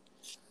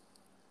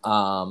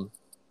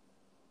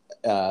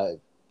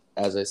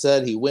 As I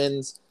said, he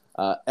wins.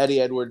 Eddie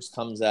Edwards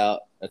comes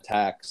out,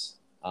 attacks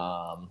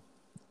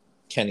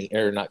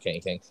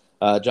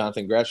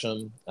Jonathan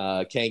Gresham.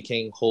 Kenny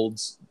King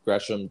holds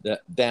Gresham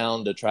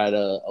down to try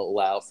to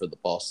allow for the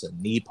Boston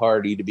Knee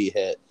Party to be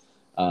hit.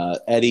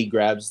 Eddie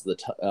grabs the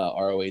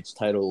ROH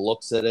title,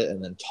 looks at it,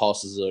 and then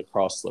tosses it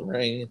across the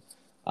ring.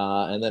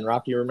 And then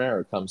Rocky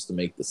Romero comes to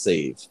make the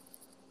save.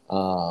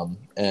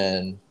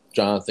 And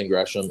Jonathan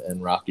Gresham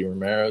and Rocky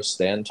Romero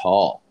stand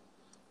tall.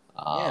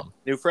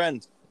 New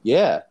friend.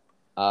 Yeah.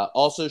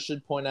 Also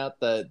should point out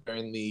that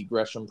during the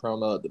Gresham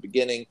promo at the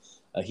beginning,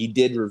 he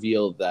did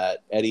reveal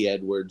that Eddie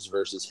Edwards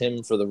versus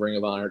him for the Ring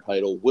of Honor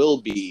title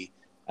will be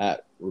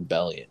at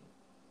Rebellion.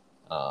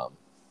 And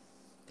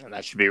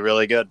that should be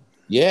really good.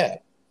 Yeah.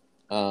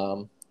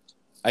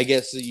 I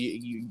guess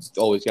you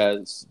always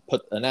got to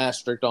put an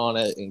asterisk on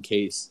it in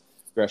case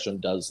Gresham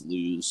does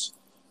lose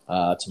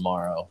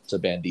tomorrow to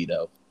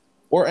Bandito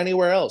or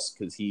anywhere else,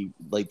 because he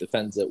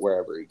defends it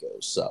wherever he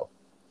goes. So,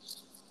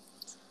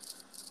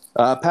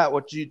 Pat,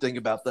 what do you think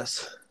about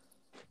this?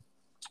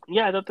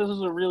 Yeah, I thought this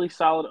was a really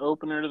solid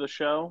opener to the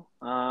show.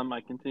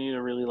 I continue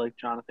to really like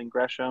Jonathan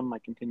Gresham. I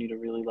continue to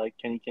really like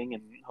Kenny King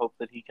and hope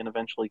that he can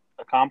eventually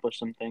accomplish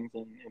some things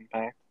in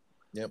Impact.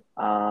 Yep.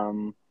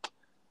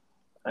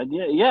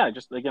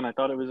 Just again, I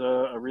thought it was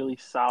a really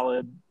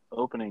solid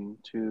opening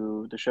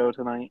to the show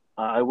tonight.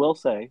 I will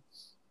say,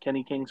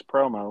 Kenny King's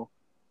promo,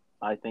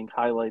 I think,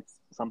 highlights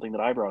something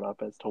that I brought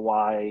up as to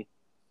why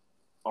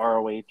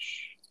ROH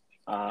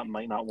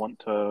might not want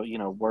to,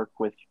 work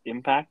with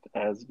Impact,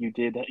 as you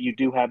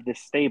do have this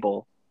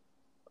stable,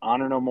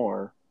 Honor No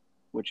More,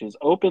 which is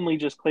openly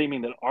just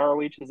claiming that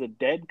ROH is a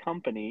dead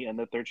company and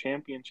that their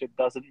championship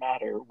doesn't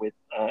matter, with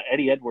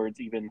Eddie Edwards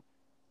even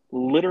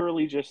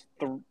literally just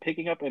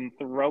picking up and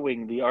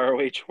throwing the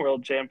ROH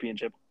World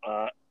Championship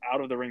out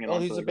of the ring and Oh,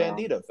 onto he's the a ground.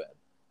 Bandito fan.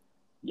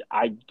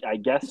 Yeah, I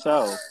guess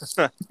so.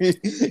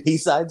 He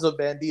sides with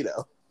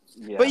Bandito.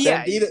 Yeah. But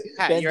yeah,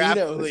 Bandito you're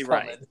absolutely is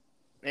right.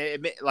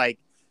 coming. Like,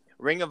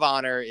 Ring of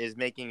Honor is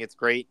making its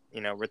great,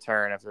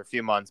 return after a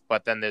few months,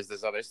 but then there's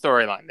this other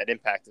storyline that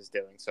Impact is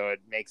doing. So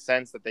it makes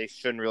sense that they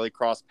shouldn't really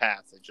cross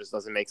paths. It just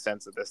doesn't make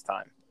sense at this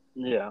time.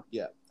 Yeah.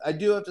 Yeah. I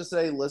do have to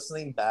say,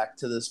 listening back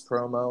to this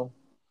promo,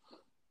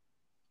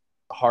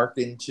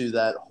 harken to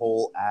that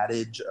whole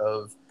adage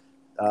of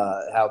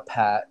how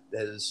Pat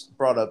has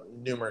brought up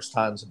numerous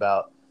times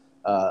about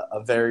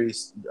a very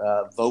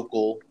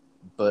vocal,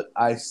 but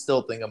I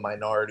still think a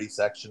minority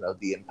section of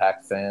the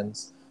Impact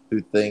fans who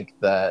think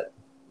that,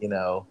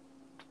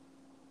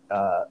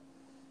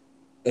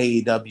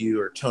 AEW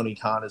or Tony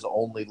Khan is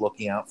only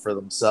looking out for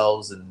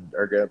themselves and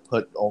are going to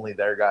put only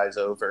their guys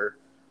over.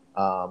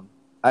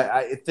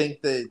 I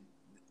think that,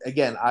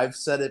 again, I've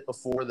said it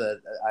before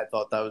that I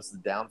thought that was the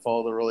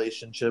downfall of the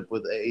relationship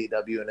with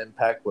AEW and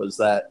Impact, was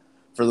that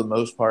for the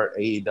most part,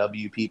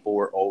 AEW people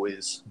were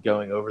always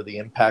going over the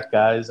Impact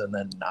guys and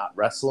then not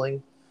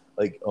wrestling.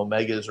 Like,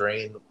 Omega's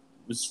reign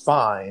was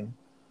fine,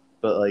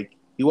 but like,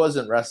 he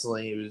wasn't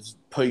wrestling. He was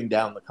putting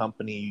down the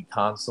company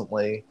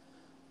constantly.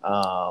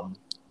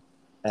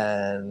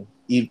 And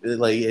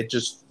it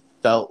just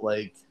felt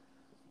like,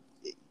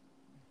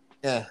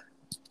 it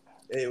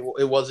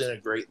wasn't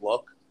a great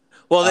look.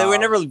 Well, they were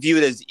never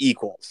viewed as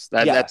equals.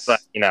 Yes, that's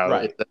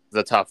right. It's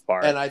the tough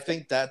part. And I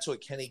think that's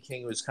what Kenny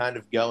King was kind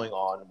of going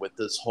on with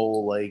this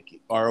whole, like,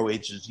 ROH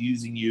is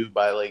using you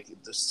by, like,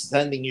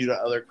 sending you to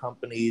other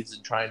companies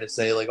and trying to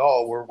say, like,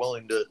 oh, we're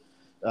willing to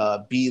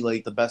be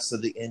like the best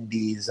of the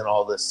indies and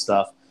all this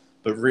stuff.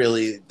 But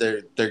really,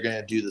 they're going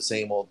to do the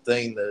same old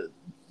thing that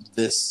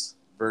this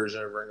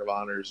version of Ring of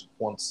Honor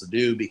wants to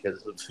do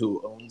because of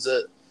who owns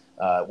it.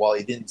 While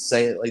he didn't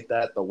say it like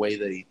that, the way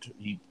that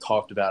he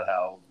talked about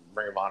how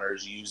Ring of Honor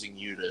is using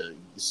you to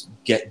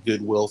get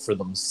goodwill for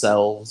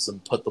themselves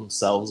and put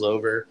themselves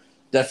over,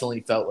 definitely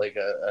felt like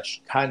a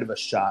kind of a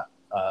shot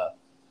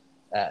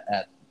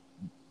at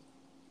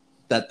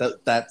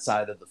that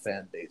side of the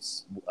fan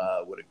base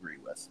would agree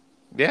with.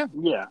 Yeah.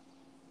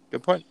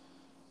 Good point.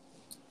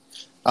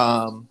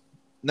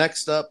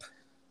 Next up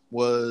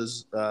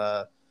was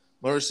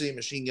Motor City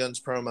Machine Guns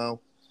promo,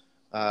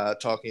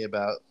 talking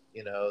about,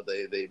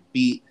 they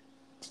beat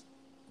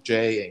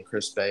Jay and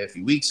Chris Bay a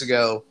few weeks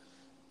ago.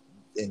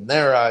 In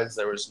their eyes,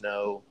 there was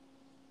no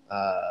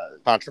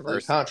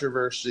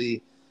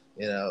controversy.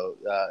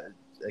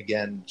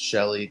 Again,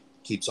 Shelley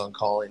keeps on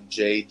calling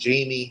Jay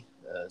Jamie,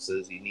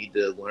 says you need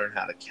to learn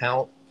how to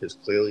count because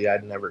clearly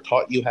I'd never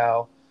taught you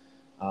how.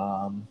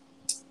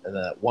 And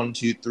that 1,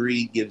 2,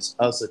 3 gives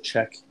us a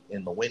check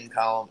in the win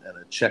column and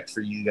a check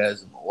for you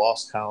guys in the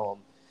loss column.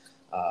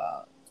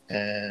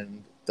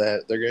 And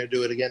that they're going to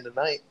do it again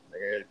tonight.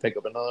 They're going to pick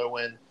up another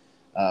win.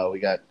 We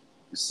got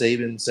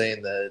Saban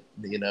saying that,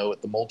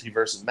 with the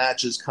multiverse of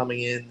matches coming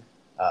in,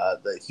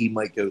 that he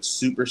might go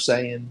Super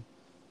Saiyan,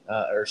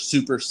 or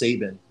Super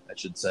Saban, I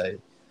should say.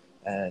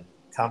 And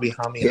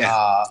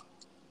Kamehameha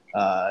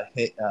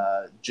hit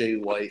Jay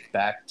White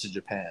back to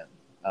Japan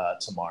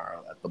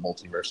tomorrow at the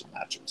multiverse of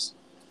matches.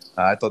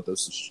 I thought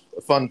this was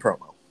a fun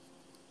promo.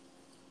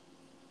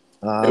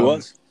 It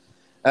was.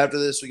 After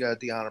this, we got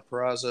Deonna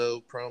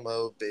Purrazzo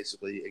promo,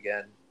 basically,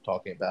 again,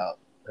 talking about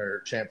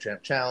her Champ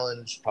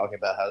Challenge, talking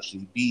about how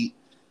she beat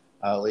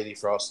Lady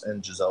Frost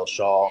and Giselle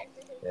Shaw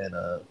in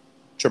a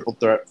triple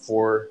threat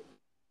for...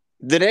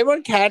 Did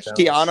anyone catch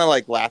challenge.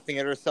 Deonna, laughing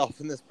at herself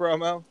in this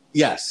promo?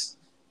 Yes.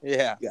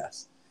 Yeah.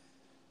 Yes.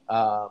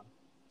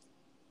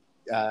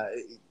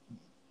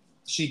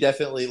 She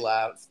definitely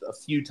laughed a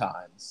few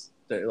times.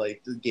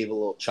 Gave a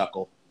little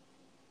chuckle.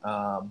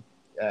 I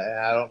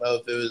don't know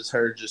if it was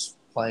her just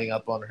playing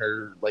up on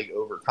her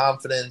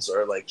overconfidence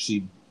or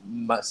she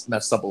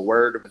messed up a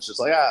word and it's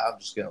just I'm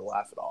just gonna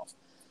laugh it off.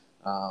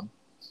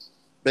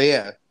 But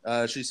yeah,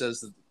 she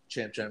says that the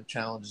Champ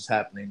Challenge is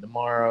happening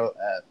tomorrow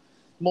at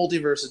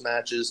Multiverse of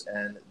Matches,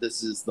 and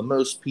this is the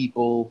most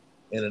people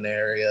in an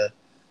area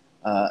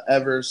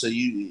ever. So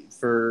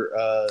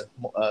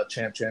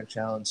Champ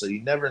Challenge, so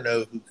you never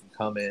know who can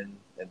come in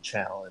and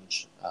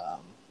challenge.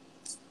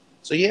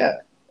 So yeah,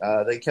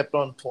 they kept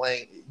on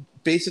playing.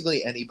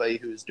 Basically, anybody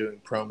who was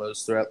doing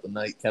promos throughout the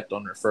night kept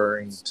on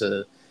referring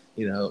to,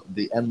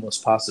 the endless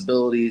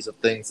possibilities of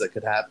things that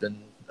could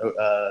happen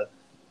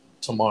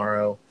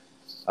tomorrow.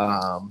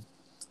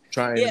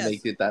 Trying to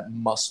make it that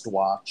must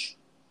watch.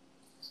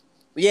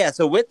 Yeah,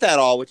 so with that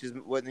all, which is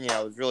what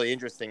was really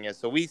interesting is,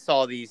 so we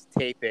saw these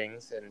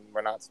tapings, and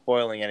we're not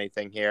spoiling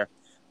anything here,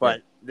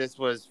 but this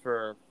was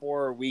for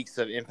 4 weeks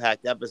of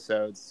Impact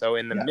episodes. So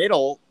in the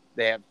middle,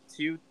 they have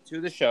two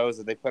of the shows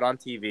that they put on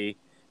TV.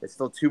 There's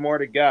still 2 more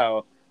to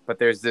go, but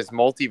there's this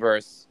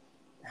multiverse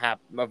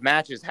of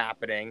matches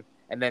happening,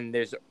 and then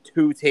there's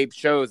 2 taped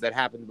shows that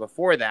happened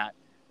before that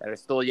are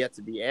still yet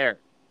to be aired.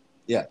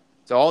 Yeah.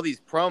 So all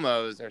these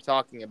promos are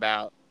talking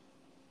about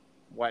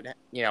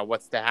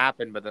what's to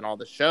happen, but then all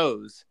the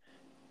shows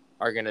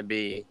are going to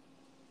be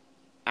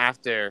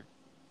after.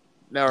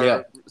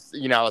 No, it's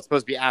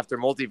supposed to be after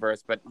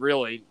Multiverse, but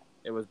really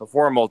it was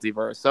before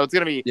Multiverse. So it's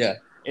going to be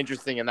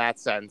interesting in that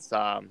sense.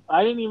 I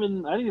didn't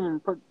even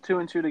put 2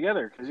 and 2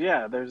 together because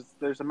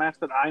there's a match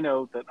that I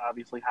know that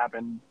obviously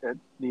happened at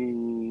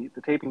the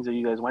tapings that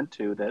you guys went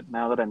to. That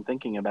now that I'm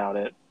thinking about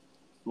it,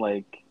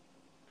 like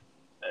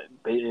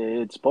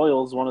it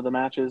spoils one of the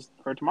matches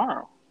for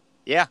tomorrow.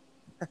 Yeah,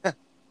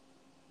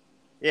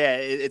 yeah,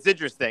 it's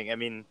interesting. I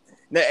mean,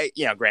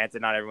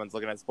 granted, not everyone's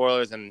looking at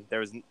spoilers, and there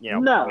was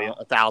probably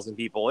 1,000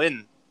 people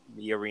in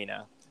the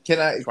arena. Can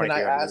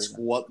I ask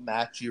what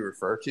match you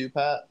refer to,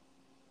 Pat?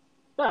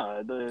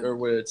 No, or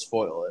would it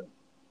spoil it?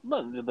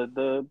 No,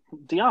 the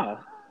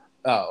Diana.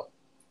 Oh,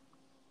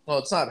 well,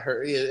 it's not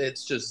her.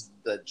 It's just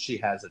that she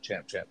has a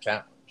champ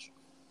challenge.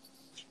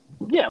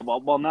 Yeah,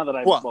 well, now that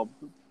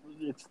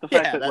it's the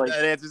fact that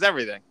that answers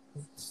everything.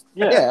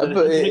 Yeah,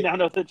 but we now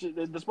know that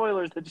the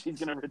spoiler is that she's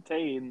going to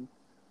retain.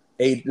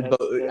 Hey,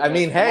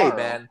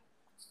 man,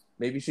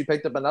 maybe she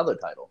picked up another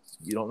title.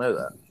 You don't know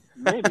that.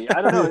 Maybe.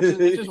 I don't know.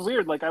 It's just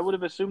weird. Like, I would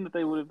have assumed that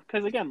they would have,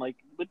 because again, like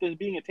with this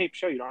being a tape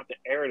show, you don't have to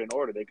air it in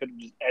order. They could have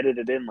just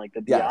edited in like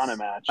the Diana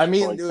match. I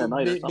mean,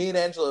 me and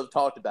Angela have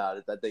talked about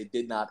it that they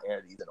did not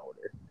air these in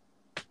order.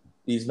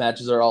 These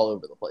matches are all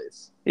over the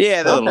place.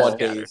 Yeah, what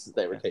days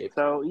they were taped.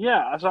 So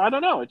I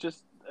don't know. It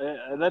just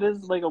that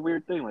is like a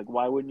weird thing. Like,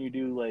 why wouldn't you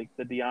do like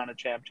the Diana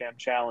Champ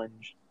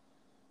challenge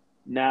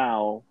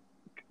now?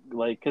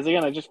 Like, because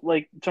again, I just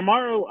like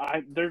tomorrow.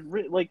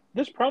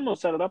 This promo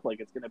set it up like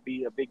it's going to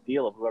be a big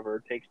deal of whoever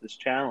takes this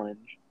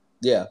challenge.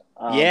 Yeah,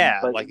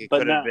 like it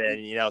could have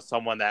been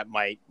someone that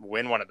might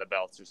win one of the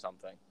belts or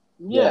something.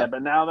 Yeah,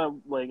 but now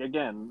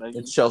that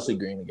it's Chelsea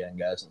Green again,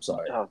 guys. I'm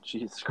sorry. Oh,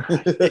 Jesus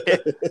Christ! But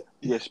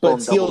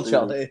it's heel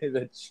Chelsea.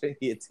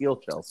 It's heel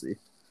Chelsea.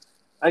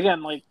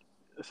 Again, like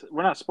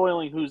we're not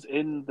spoiling who's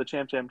in the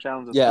champ challenge.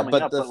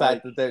 But the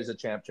fact that there's a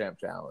champ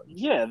challenge.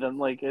 Yeah,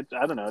 then I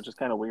don't know. It's just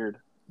kind of weird.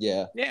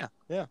 Yeah.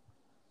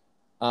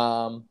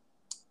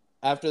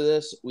 After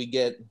this, we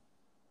get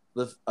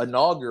the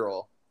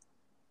inaugural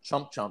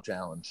Chump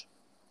Challenge.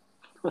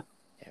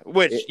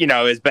 Which,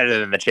 is better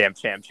than the Champ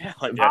Challenge.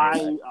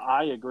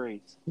 I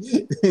agree.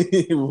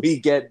 We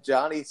get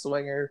Johnny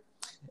Swinger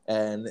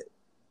and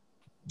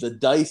the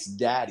Dice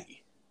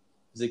Daddy,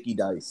 Zicky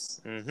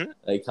Dice. Mm-hmm.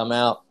 They come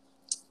out.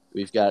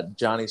 We've got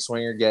Johnny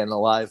Swinger getting a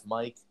live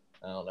mic.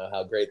 I don't know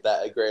how great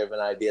of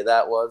an idea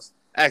that was.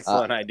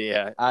 Excellent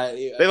idea.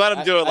 They let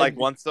him do it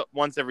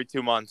once every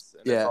 2 months.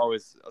 And it's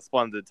always a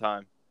splendid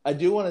time. I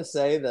do want to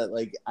say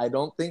that, I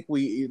don't think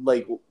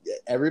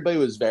everybody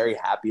was very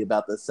happy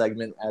about this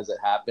segment as it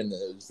happened.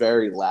 It was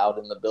very loud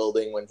in the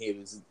building when he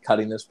was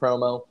cutting this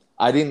promo.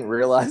 I didn't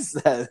realize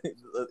that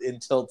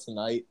until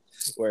tonight,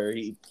 where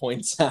he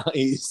points out,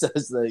 he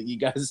says that you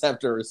guys have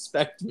to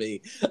respect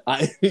me.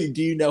 Do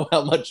you know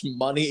how much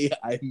money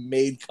I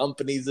made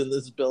companies in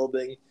this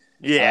building?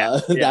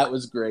 That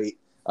was great.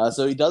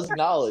 So he does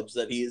acknowledge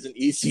that he is an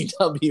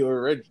ECW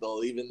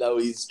original, even though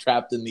he's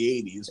trapped in the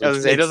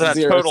 80s. He doesn't have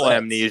total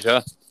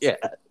amnesia. Yeah.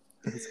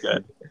 That's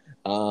good.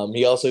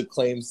 He also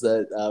claims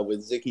that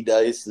with Zicky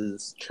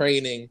Dice's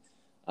training,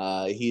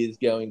 he is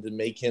going to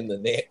make him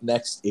the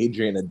next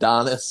Adrian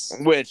Adonis.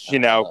 Which,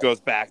 goes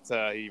back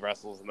to he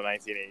wrestles in the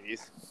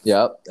 1980s.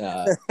 Yep.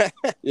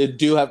 I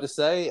do have to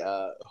say,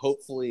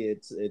 hopefully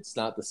it's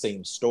not the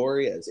same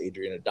story as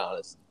Adrian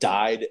Adonis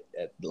died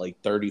at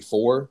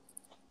 34.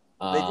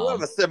 They do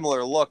have a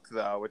similar look,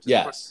 though, which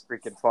is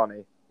freaking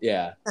funny.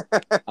 Yeah.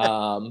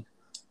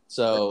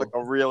 So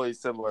a really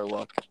similar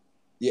look.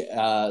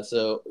 Yeah.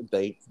 So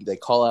they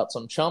call out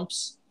some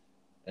chumps,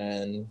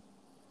 and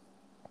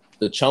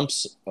the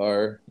chumps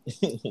are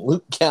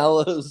Luke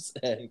Gallows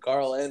and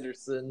Carl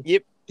Anderson.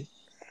 Yep.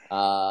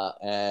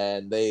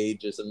 And they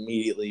just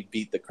immediately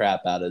beat the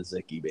crap out of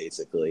Zicky,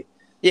 basically.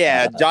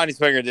 Yeah, Johnny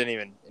Swinger didn't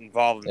even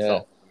involve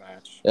himself.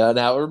 Match.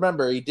 Now,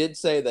 remember, he did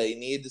say that he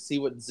needed to see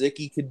what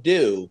Zicky could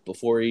do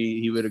before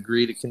he would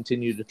agree to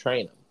continue to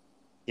train him.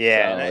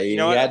 Yeah, so he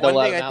had to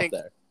let him out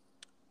there.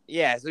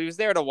 Yeah, so he was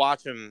there to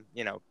watch him,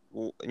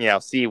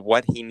 see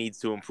what he needs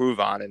to improve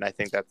on, and I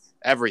think that's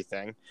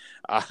everything.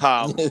 But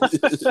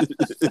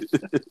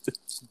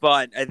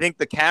I think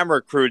the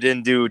camera crew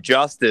didn't do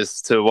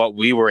justice to what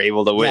we were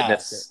able to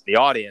witness the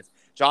audience.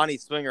 Johnny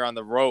Swinger on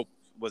the rope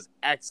was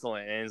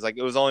excellent, and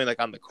it was only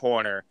on the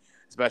corner.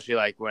 Especially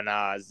when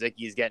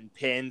Zicky's getting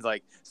pinned,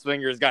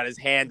 Swinger's got his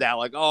hand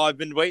out, I've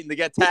been waiting to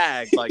get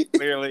tagged.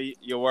 Clearly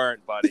you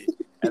weren't, buddy.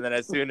 And then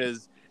as soon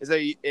as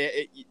they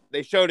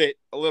showed it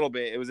a little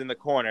bit, it was in the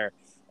corner.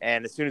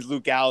 And as soon as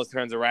Luke Gallows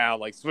turns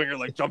around,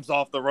 Swinger jumps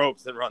off the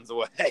ropes and runs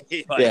away.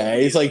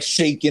 He's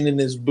shaking in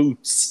his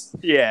boots.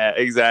 Yeah,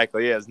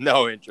 exactly. He has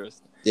no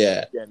interest.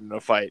 Yeah, getting in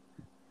a fight.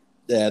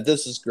 Yeah,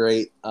 this is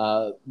great.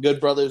 Good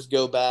Brothers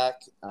go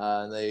back,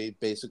 and they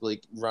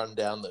basically run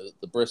down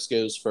the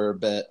Briscoes for a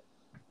bit,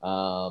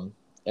 and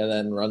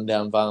then run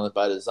down Violent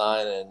by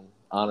Design and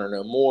Honor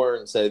No More,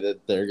 and say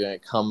that they're going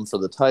to come for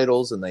the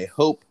titles, and they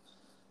hope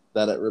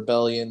that at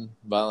Rebellion,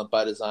 Violent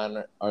by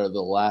Design are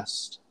the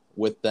last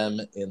with them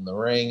in the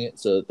ring,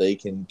 so that they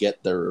can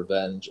get their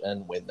revenge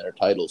and win their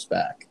titles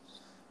back.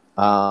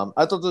 I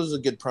thought this was a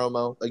good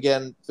promo.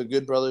 Again, the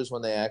Good Brothers,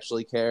 when they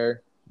actually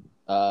care,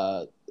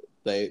 they're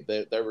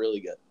really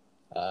good.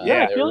 I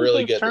they're feel like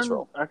really they've good this turned.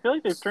 role. I feel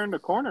like they've turned a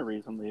corner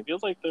recently. It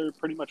feels like they're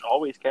pretty much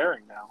always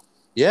caring now.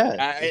 Yeah,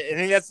 I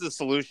think that's the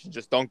solution.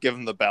 Just don't give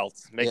them the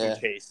belts. Make them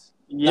chase.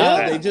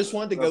 No, they just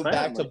wanted to go back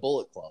apparently. to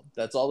Bullet Club.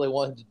 That's all they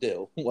wanted to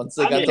do. Once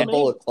they I got mean, to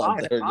Bullet Club,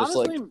 they're just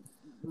honestly,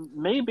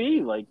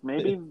 like,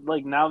 maybe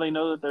now they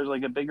know that there's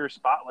like a bigger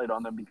spotlight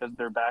on them because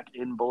they're back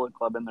in Bullet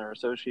Club and they're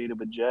associated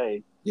with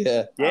Jay.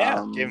 yeah,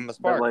 Give them a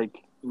spark. But like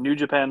New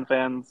Japan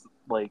fans,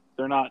 like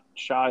they're not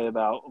shy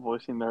about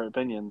voicing their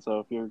opinion.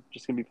 So if you're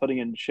just gonna be putting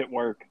in shit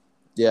work,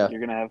 yeah.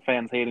 you're gonna have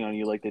fans hating on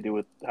you like they do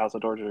with House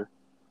of Torture.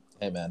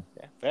 Hey, man.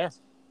 Yeah, fair. At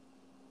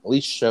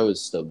least show is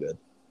still good.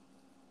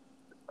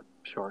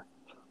 Sure.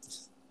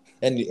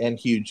 And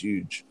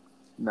huge.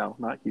 No,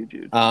 not huge.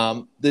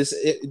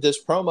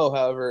 This promo,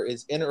 however,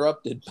 is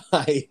interrupted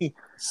by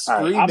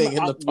screaming right,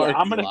 in the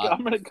parking lot.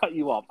 I'm gonna cut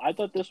you off. I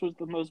thought this was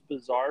the most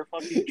bizarre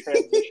fucking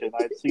transition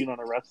I'd seen on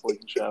a wrestling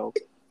show,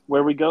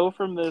 where we go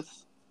from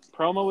this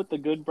promo with the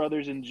Good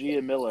Brothers and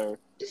Gia Miller,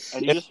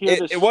 and you just hear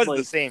this. It was like,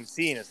 the same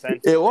scene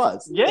essentially. It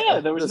was. Yeah,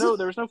 there was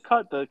no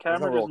cut. The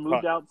camera no just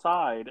moved cut.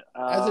 outside.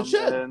 As it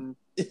should. And,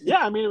 yeah,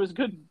 I mean it was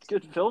good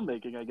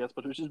filmmaking, I guess,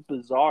 but it was just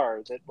bizarre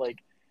that like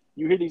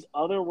you hear these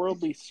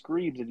otherworldly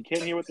screams and you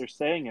can't hear what they're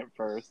saying at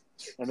first,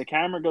 and the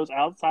camera goes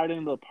outside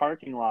into the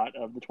parking lot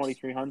of the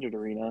 2300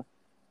 arena,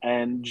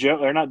 and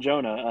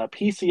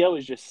PCO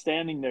is just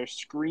standing there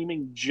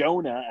screaming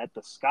Jonah at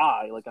the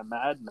sky like a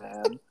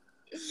madman.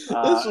 This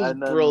was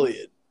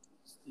brilliant.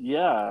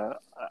 Yeah.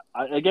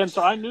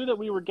 So I knew that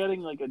we were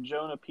getting like a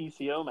Jonah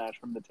PCO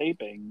match from the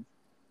taping,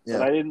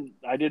 but I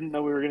didn't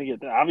know we were going to get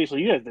that.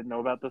 Obviously, you guys didn't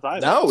know about this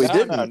either. No, we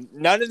didn't.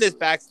 None of this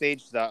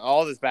backstage stuff.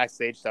 All this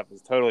backstage stuff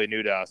is totally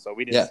new to us, so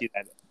we didn't see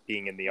that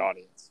being in the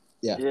audience.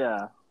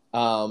 Yeah.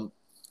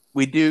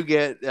 We do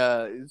get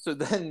so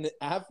then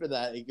after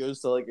that it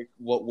goes to like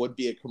what would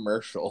be a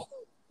commercial.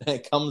 And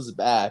it comes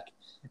back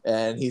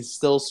and he's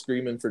still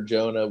screaming for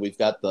Jonah. We've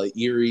got the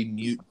eerie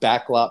mute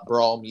backlot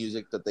brawl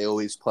music that they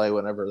always play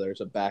whenever there's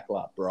a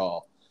backlot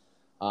brawl.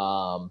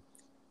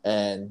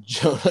 And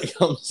Jonah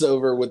comes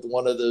over with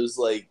one of those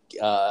like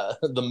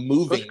the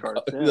moving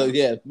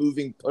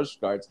moving push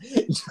carts,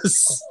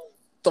 just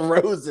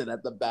throws it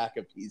at the back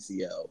of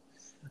PCO.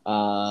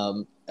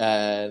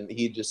 And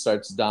he just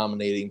starts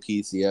dominating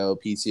PCO.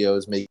 PCO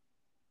is making.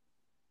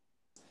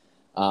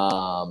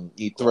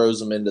 He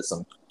throws him into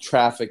some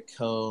traffic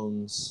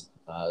cones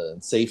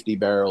and safety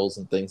barrels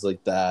and things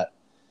like that.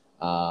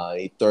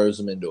 He throws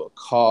him into a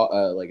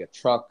car, like a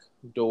truck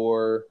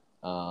door.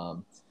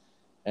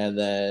 And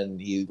then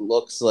he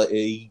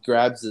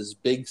grabs this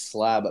big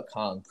slab of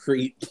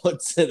concrete,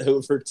 puts it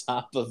over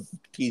top of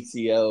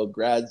PCO,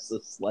 grabs the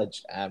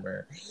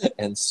sledgehammer,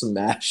 and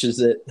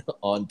smashes it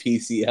on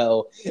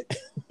PCO,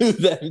 who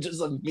then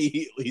just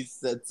immediately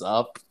sits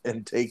up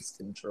and takes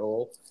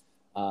control.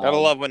 Gotta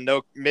love when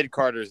no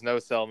mid-carders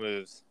no-sell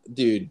moves.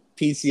 Dude,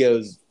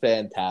 PCO's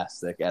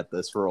fantastic at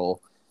this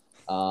role.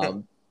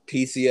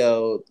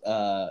 PCO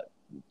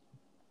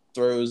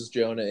throws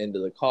Jonah into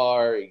the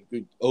car.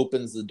 He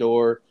opens the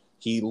door.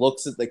 He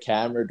looks at the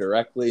camera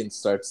directly and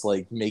starts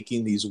like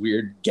making these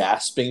weird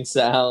gasping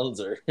sounds,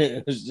 or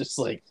it was just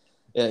like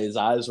his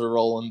eyes were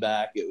rolling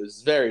back. It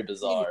was very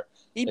bizarre.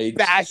 He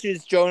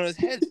bashes Jonah's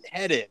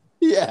head in.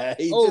 Yeah,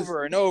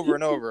 over and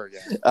over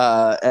again.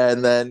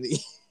 And then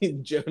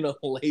Jonah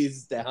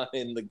lays down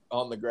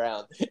on the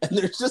ground, and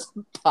there's just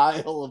a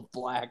pile of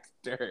black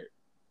dirt.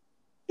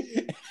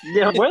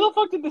 Yeah, where the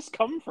fuck did this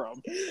come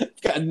from?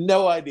 Got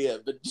no idea,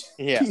 but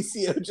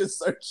PCO just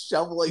starts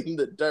shoveling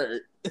the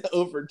dirt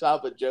over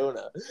top of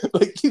Jonah,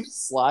 but keeps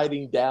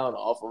sliding down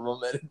off of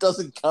him, and it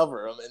doesn't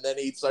cover him. And then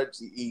he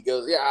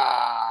goes,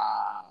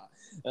 yeah,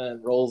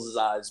 and rolls his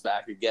eyes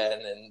back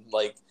again, and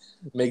like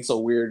makes a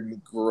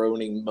weird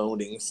groaning,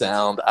 moaning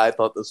sound. I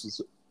thought this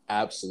was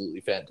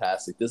absolutely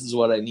fantastic. This is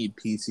what I need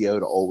PCO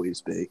to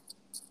always be.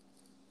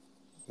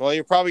 Well,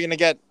 you're probably gonna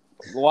get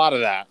a lot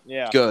of that.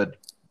 Yeah, good.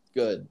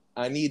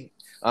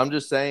 I'm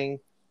just saying,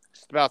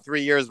 just about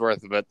 3 years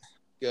worth of it.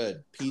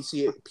 Good.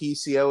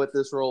 PCO at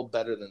this role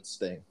better than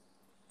Sting.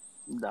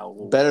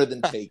 No. Better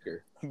than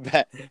Taker.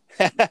 Better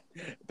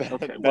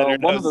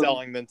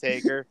selling than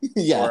Taker.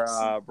 Yes.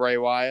 Or Bray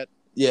Wyatt.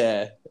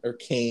 Yeah. Or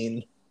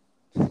Kane.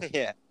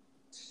 Yeah.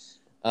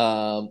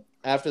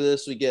 After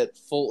this, we get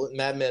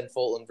Madman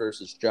Fulton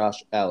versus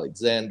Josh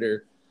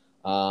Alexander.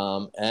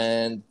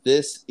 And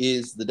this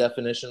is the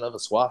definition of a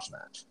squash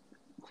match.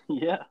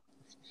 Yeah.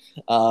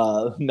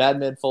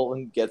 Madman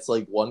Fulton gets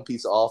like one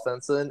piece of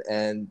offense in,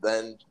 and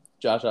then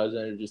Josh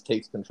Alexander just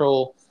takes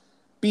control,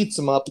 beats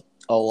him up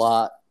a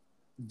lot,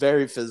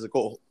 very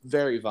physical,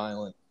 very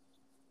violent.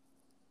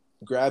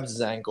 Grabs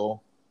his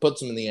ankle,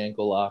 puts him in the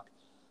ankle lock,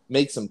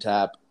 makes him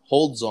tap,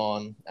 holds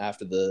on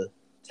after the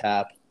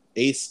tap.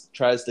 Ace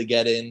tries to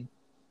get in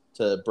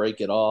to break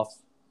it off,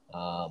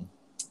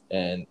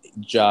 and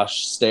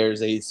Josh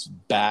stares Ace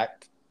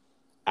back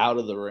out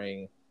of the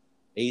ring.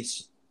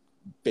 Ace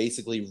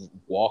basically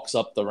walks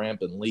up the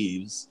ramp and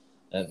leaves,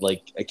 and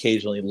like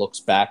occasionally looks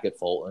back at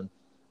Fulton.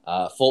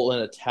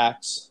 Fulton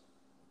attacks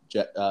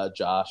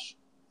Josh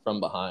from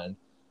behind.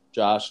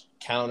 Josh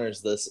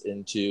counters this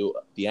into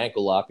the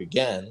ankle lock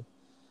again,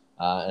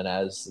 and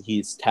as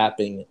he's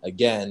tapping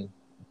again,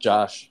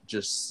 Josh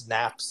just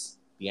snaps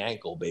the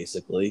ankle,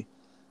 basically,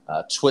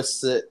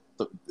 twists it.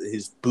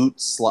 His boot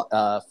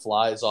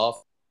flies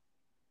off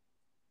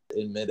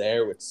in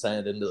midair, which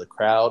sent it into the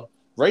crowd,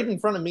 right in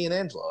front of me and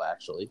Angelo,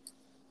 actually.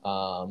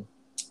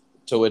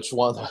 To which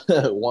one of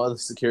the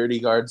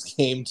security guards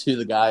came to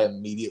the guy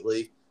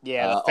immediately.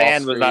 Yeah, the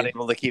fan was not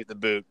able to keep the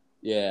boot.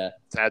 Yeah.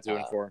 Sad to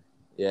inform.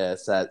 Yeah,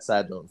 sad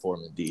to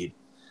inform indeed.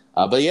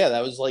 But yeah,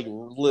 that was like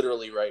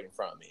literally right in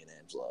front of me and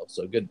Angelo.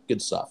 So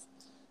good stuff.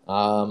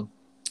 But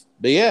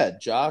yeah,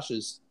 Josh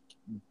is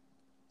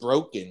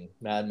broken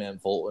Madman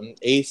Fulton.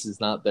 Ace is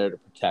not there to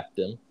protect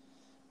him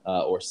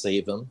or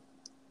save him.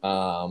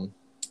 And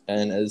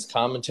as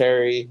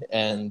commentary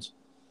and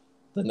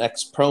the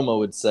next promo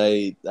would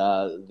say,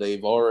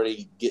 they've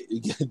already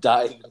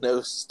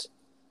diagnosed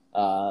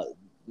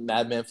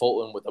Madman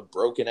Fulton with a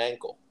broken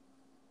ankle.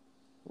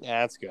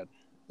 Yeah, that's good.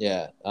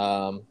 Yeah.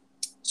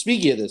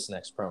 Speaking of this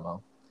next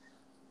promo,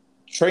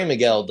 Trey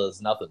Miguel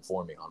does nothing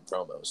for me on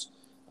promos.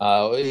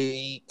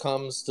 He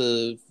comes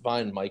to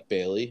find Mike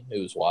Bailey,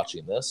 who's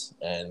watching this,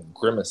 and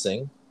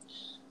grimacing.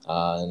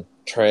 And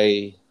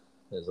Trey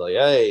is like,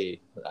 hey,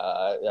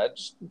 I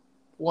just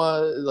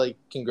want to like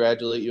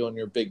congratulate you on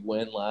your big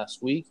win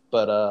last week,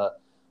 but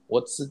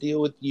what's the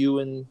deal with you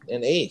and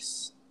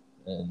Ace?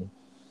 And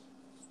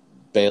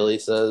Bailey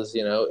says,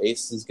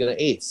 Ace is gonna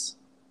ace.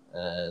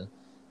 And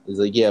he's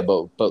like, yeah,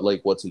 but like,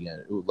 what's he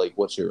gonna like?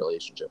 What's your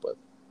relationship with?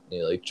 And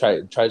he like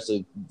tries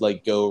to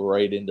like go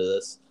right into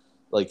this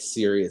like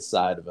serious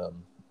side of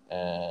him,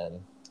 and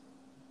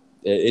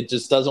it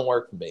just doesn't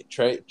work for me.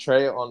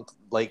 Trey on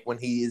like when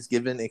he is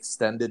given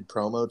extended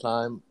promo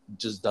time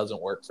just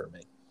doesn't work for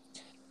me.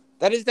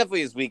 That is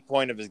definitely his weak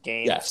point of his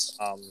game. Yes,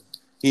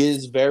 he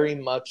is very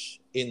much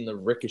in the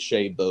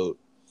Ricochet boat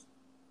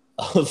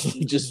of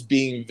just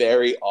being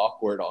very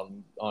awkward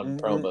on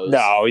promos.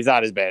 No, he's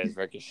not as bad as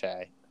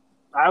Ricochet.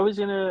 I was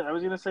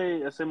gonna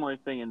say a similar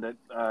thing in that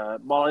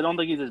while I don't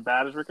think he's as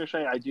bad as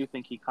Ricochet, I do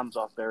think he comes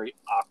off very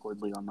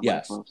awkwardly on the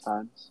mic most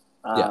times.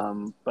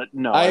 But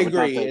no, I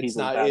agree. It's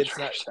not.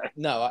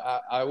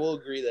 No, I will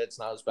agree that it's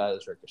not as bad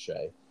as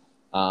Ricochet.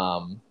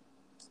 But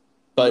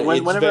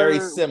it's very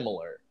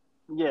similar.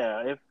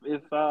 Yeah,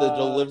 if the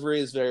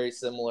delivery is very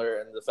similar,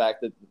 and the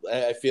fact that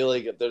I feel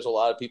like there's a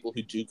lot of people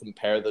who do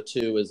compare the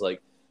two as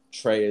like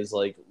Trey is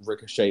like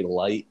Ricochet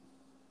light,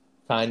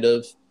 kind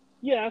of.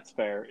 Yeah, that's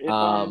fair.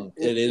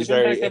 It is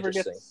very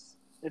interesting.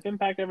 If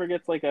Impact ever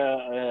gets like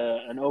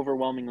an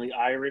overwhelmingly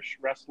Irish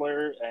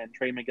wrestler, and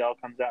Trey Miguel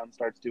comes out and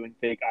starts doing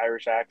fake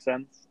Irish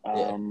accents,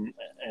 and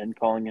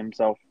calling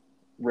himself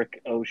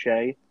Rick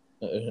O'Shea,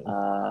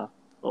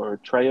 or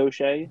Trey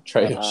O'Shea,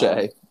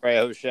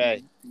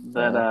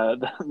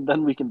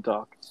 then we can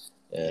talk.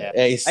 Yeah.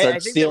 He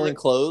starts stealing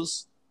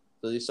clothes.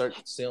 Does he start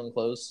stealing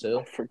clothes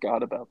too? I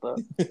forgot about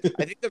that.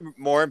 I think the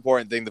more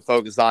important thing to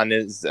focus on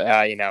is,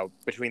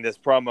 between this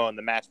promo and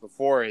the match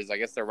before is, I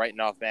guess they're writing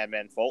off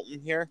Madman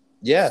Fulton here.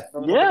 Yeah.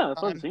 Yeah,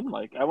 that's what it seemed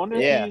like. I wonder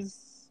if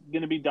he's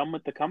going to be done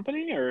with the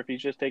company or if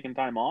he's just taking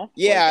time off.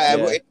 Yeah,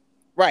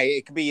 right.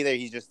 It could be either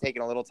he's just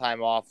taking a little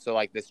time off, so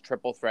like this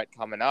triple threat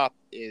coming up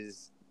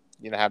is,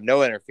 have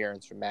no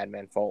interference from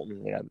Madman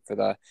Fulton, for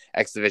the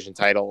X Division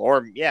title,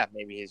 or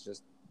maybe he's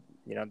just,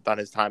 done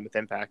his time with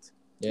Impact.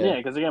 Yeah,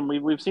 because again,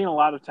 we've seen a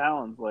lot of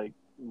talents like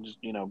just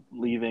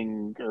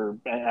leaving or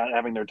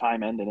having their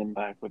time end in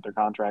Impact with their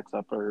contracts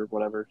up or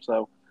whatever.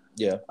 So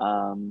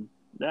I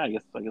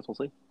guess we'll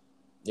see.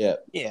 Yeah.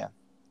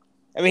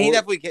 I mean, he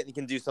definitely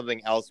can do something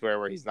elsewhere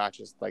where he's not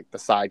just like the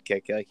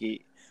sidekick. Like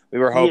we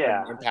were hoping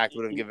Impact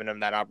would have given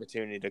him that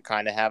opportunity to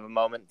kind of have a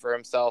moment for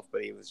himself,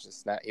 but he was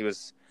just not. He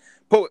was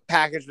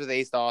packaged with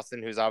Ace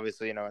Austin, who's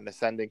obviously an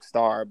ascending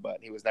star, but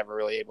he was never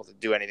really able to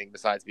do anything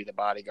besides be the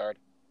bodyguard.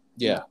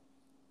 Yeah.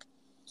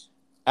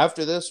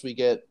 After this, we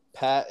get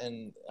Pat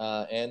and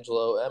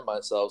Angelo and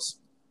myself's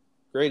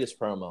greatest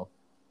promo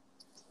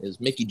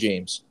is Mickie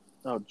James.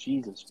 Oh,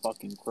 Jesus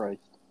fucking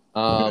Christ.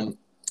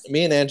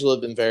 Me and Angelo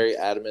have been very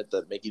adamant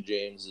that Mickie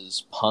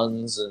James'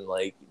 puns and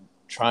like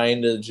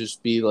trying to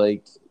just be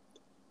like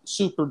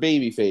super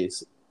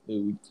babyface,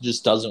 it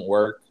just doesn't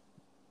work.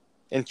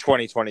 In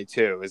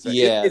 2022, is it?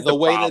 Yeah, it's the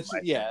way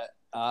that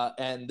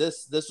and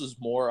this was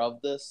more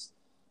of this,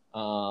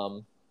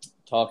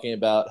 talking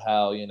about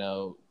how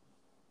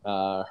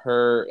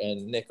her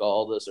and Nick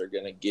Aldis are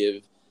going to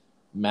give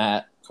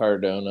Matt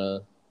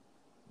Cardona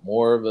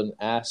more of an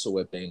ass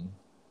whipping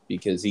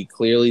because he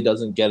clearly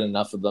doesn't get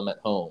enough of them at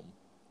home.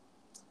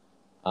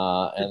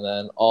 And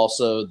then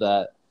also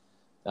that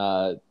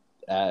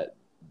at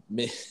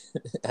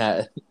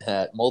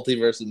at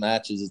multiverse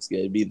matches, it's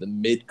going to be the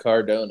Mid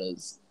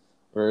Cardonas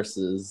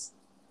versus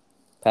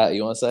Pat.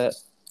 You want to say it?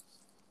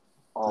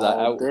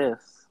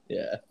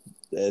 Yeah,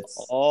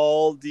 it's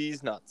all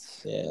these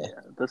nuts. yeah.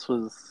 This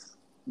was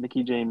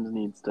Mickey James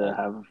needs to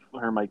have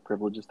her mic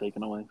privileges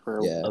taken away for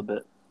a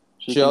bit.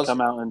 She can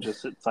come out and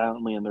just sit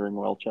silently in the ring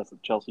while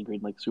Chelsea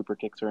Green like super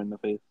kicks her in the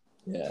face.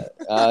 Yeah,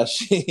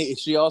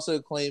 she also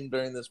claimed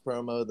during this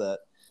promo that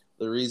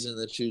the reason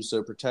that she was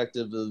so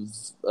protective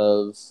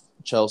of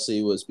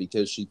Chelsea was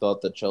because she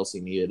thought that Chelsea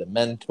needed a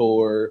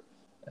mentor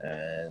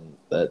and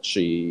that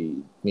she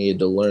needed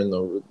to learn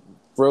the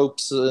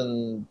ropes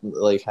and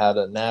like how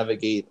to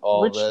navigate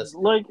all this.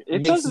 Like it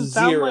makes doesn't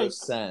sound zero like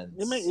sense.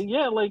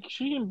 Like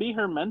she can be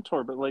her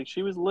mentor, but like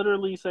she was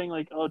literally saying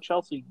like, "Oh,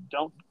 Chelsea,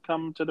 don't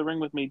come to the ring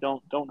with me.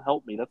 Don't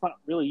help me." That's not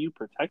really you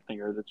protecting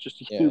her. That's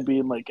just you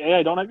being like, "Hey,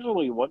 I don't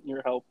actually want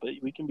your help, but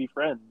we can be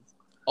friends."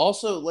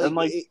 Also,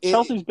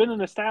 Chelsea's been an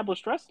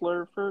established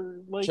wrestler for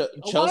like a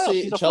while.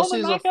 She's a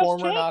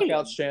former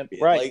Knockouts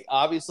champion. Right. Like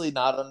obviously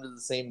not under the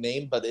same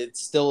name, but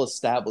it's still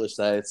established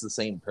that it's the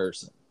same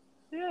person.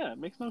 Yeah, it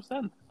makes no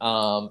sense.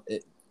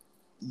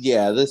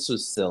 This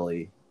was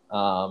silly.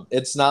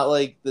 It's not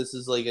like this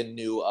is like a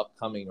new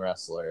upcoming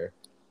wrestler.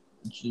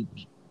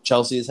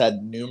 Chelsea has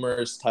had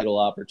numerous title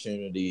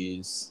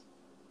opportunities.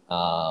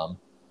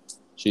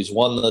 She's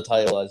won the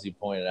title, as you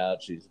pointed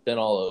out. She's been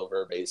all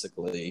over,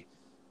 basically.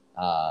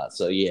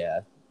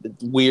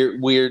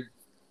 Weird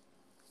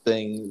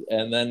thing.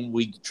 And then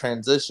we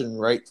transition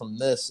right from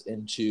this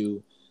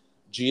into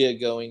Gia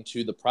going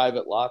to the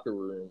private locker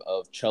room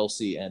of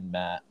Chelsea and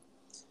Matt.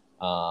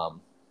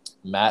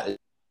 Matt,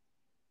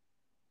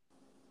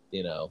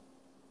 Gia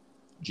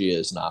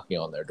is knocking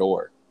on their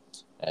door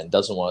and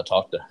doesn't want to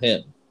talk to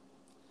him.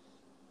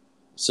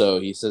 So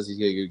he says he's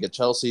going to get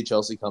Chelsea.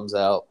 Chelsea comes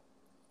out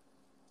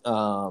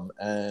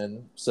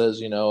and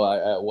says,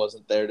 I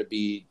wasn't there to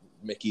be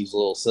Mickey's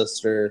little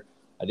sister.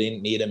 I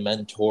didn't need a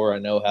mentor. I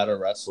know how to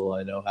wrestle.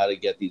 I know how to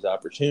get these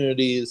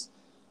opportunities.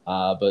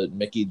 But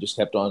Mickey just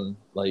kept on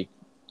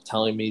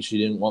telling me she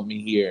didn't want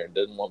me here and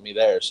didn't want me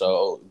there.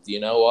 So you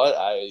know what?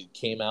 I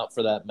came out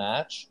for that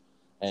match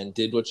and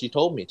did what she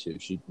told me to.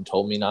 She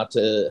told me not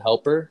to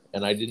help her,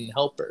 and I didn't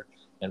help her.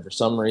 And for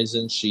some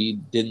reason, she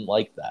didn't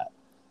like that.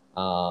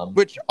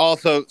 Which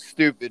also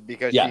stupid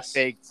because she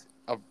faked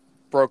a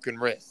broken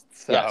wrist.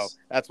 So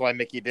that's why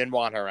Mickey didn't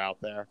want her out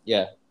there.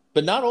 Yeah.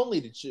 But not only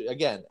did she,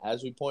 again,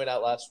 as we pointed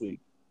out last week,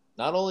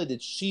 not only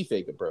did she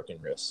fake a broken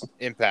wrist,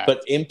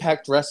 but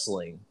Impact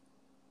Wrestling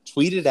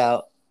tweeted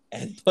out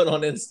and put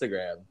on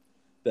Instagram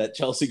that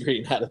Chelsea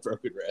Green had a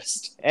broken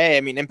wrist. Hey,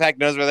 I mean, Impact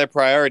knows where their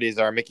priorities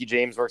are. Mickey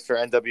James works for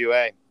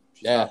NWA.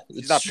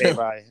 She's not paid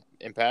by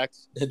Impact.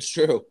 It's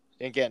true.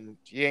 She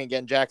ain't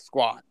getting jack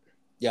squat.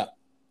 Yeah.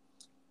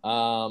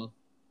 But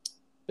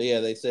yeah,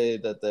 they say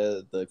that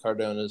the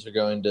Cardonas are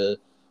going to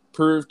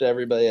prove to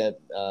everybody at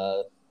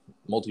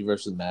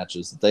multiverse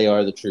matches that they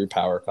are the true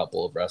power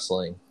couple of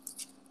wrestling.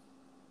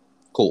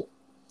 Cool.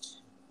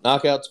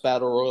 Knockouts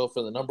Battle Royal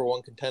for the number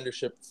one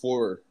contendership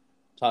for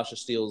Tasha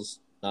Steele's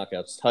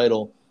Knockouts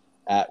title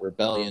at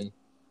Rebellion.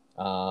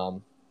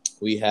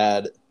 We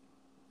had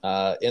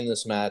in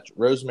this match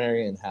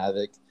Rosemary and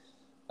Havoc,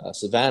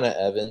 Savannah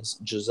Evans,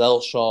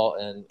 Giselle Shaw,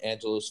 and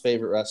Angelo's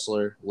favorite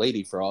wrestler,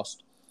 Lady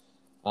Frost.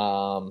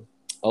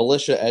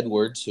 Alicia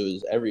Edwards, who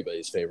is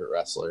everybody's favorite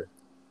wrestler.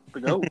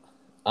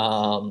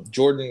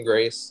 Jordan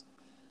Grace,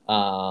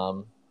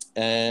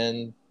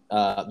 and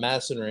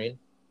Madison Rain,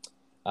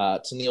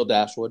 Tennille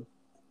Dashwood,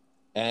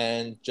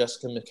 and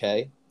Jessica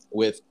McKay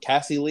with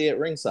Cassie Lee at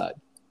ringside.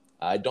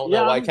 I don't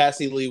know why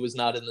Cassie Lee was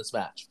not in this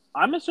match.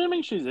 I'm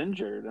assuming she's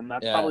injured, and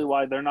that's probably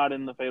why they're not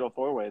in the Fatal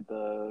 4-Way at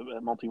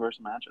the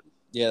multiverse matches.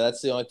 Yeah,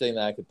 that's the only thing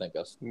that I could think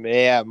of.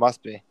 Yeah, it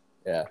must be.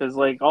 Yeah. Because,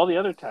 all the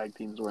other tag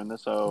teams were in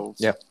this, so...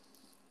 Yeah.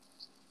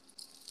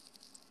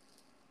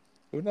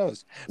 Who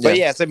knows? But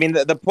yes, I mean,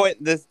 the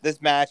point,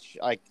 this match,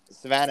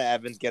 Savannah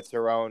Evans gets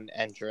her own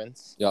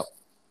entrance. Yep.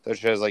 So it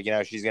shows,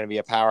 she's going to be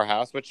a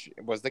powerhouse, which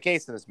was the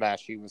case in this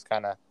match. She was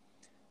kind of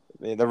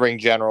the ring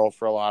general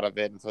for a lot of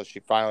it until she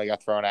finally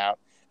got thrown out.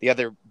 The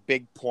other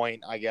big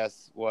point, I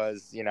guess,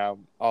 was,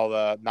 all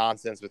the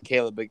nonsense with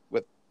Caleb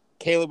with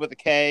a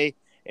K,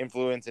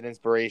 influence and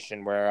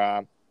inspiration,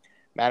 where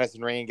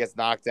Madison Rain gets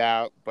knocked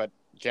out, but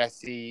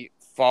Jessie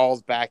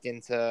falls back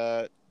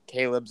into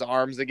Caleb's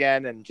arms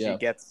again, and she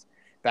gets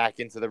back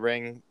into the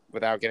ring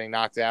without getting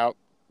knocked out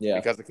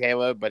because of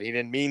Caleb, but he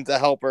didn't mean to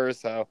help her,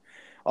 so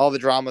all the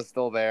drama's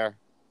still there.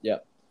 Yeah.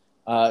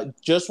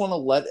 Just want to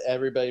let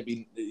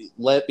everybody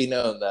be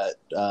known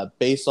that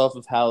based off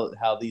of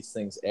how these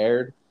things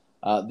aired,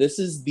 this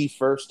is the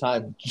first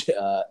time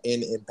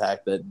in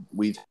Impact that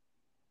we've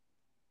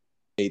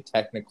a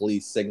technically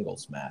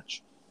singles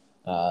match.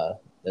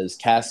 As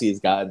Cassie has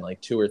gotten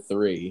 2 or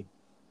 3.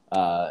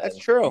 That's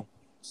true.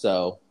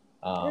 So,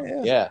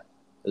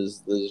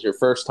 this is your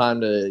first time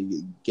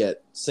to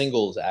get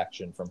singles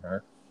action from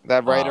her.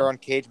 That writer on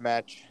Cage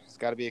Match has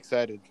got to be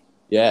excited.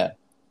 Yeah.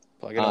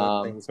 Plug it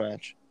on the things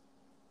match.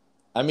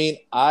 I mean,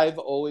 I've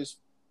always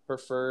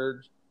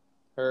preferred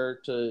her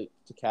to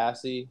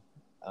Cassie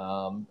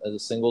as a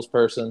singles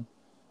person,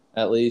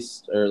 at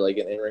least, or like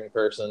an in-ring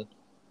person,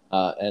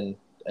 and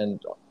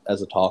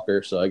as a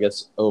talker. So I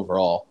guess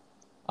overall,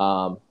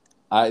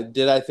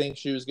 I think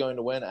she was going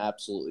to win?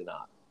 Absolutely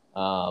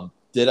not.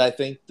 Did I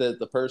think that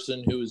the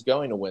person who was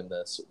going to win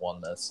this won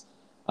this?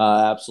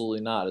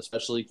 Absolutely not.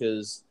 Especially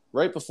because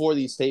right before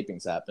these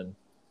tapings happened,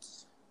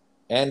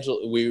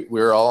 Angela, we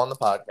were all on the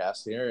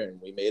podcast here,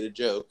 and we made a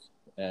joke,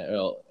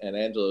 and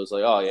Angela was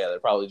like, "Oh yeah, they're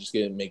probably just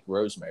going to make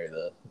Rosemary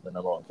the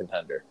number one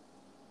contender,"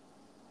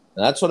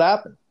 and that's what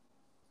happened.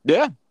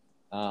 Yeah.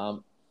 I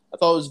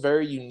thought it was a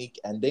very unique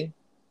ending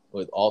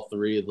with all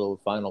three of the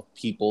final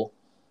people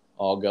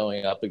all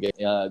going up again,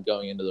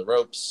 going into the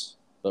ropes.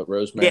 But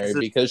Rosemary,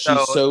 because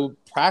she's so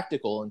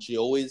practical and she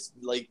always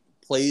like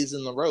plays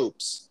in the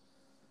ropes,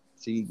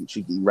 she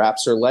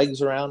wraps her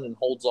legs around and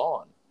holds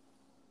on.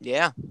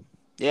 Yeah.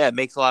 Yeah, it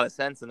makes a lot of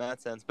sense in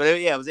that sense. But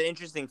it was an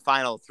interesting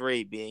final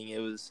three, being it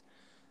was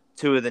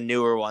two of the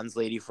newer ones,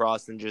 Lady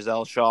Frost and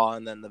Giselle Shaw,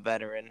 and then the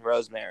veteran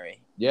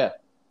Rosemary. Yeah.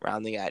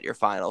 Rounding out your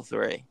final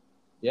three.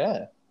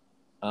 Yeah.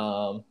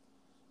 I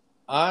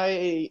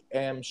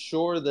am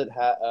sure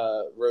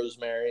that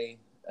Rosemary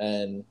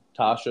and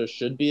Tasha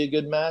should be a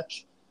good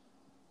match.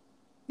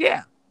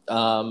 Yeah.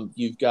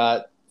 You've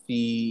got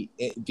the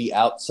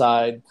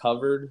outside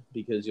covered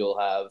because you'll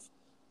have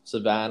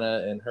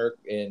Savannah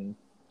in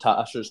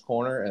Tasha's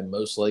corner and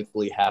most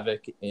likely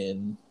Havoc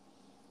in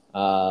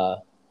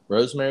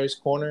Rosemary's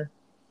corner.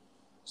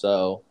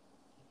 So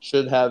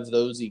should have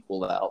those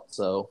equaled out.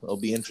 So it'll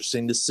be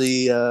interesting to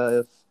see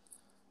if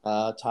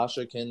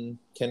Tasha can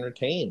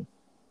retain.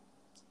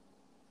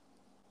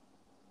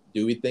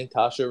 Do we think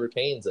Tasha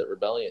retains at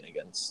Rebellion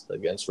against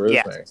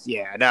Rosemary?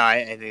 Yeah. No,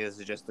 I think this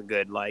is just a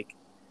good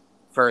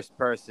first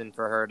person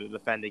for her to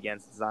defend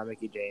against. It's not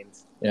Mickie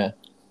James. Yeah.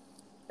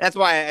 That's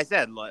why I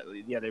said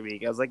the other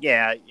week, I was like,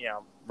 yeah,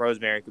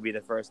 Rosemary could be the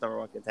first number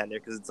one contender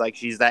because it's like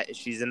she's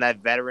in that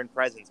veteran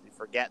presence. We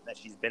forget that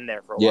she's been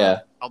there for a while.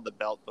 She's held the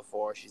belt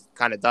before. She's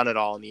kind of done it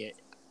all in the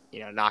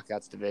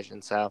knockouts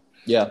division. So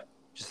yeah,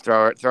 just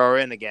throw her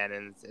in again,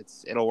 and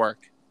it'll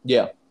work.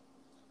 Yeah.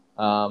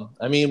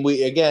 I mean,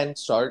 we again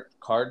start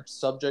card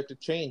subject to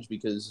change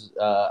because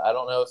I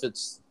don't know if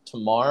it's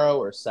tomorrow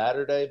or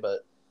Saturday,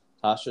 but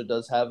Tasha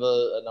does have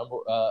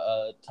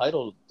a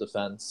title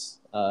defense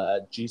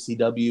at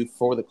GCW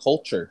for the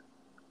Culture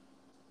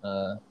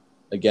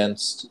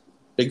against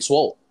Big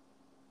Swole.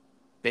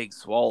 Big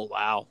Swole,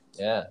 wow.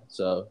 Yeah,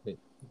 so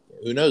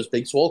who knows?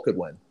 Big Swole could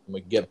win.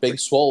 We could get Big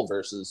Swole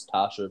versus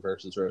Tasha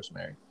versus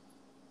Rosemary.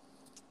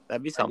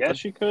 That'd be something. I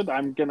guess you could.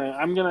 I'm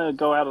gonna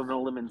go out on a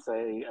limb and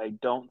say I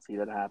don't see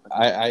that happening.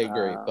 I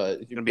agree,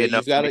 but you've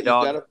got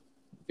to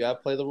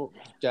play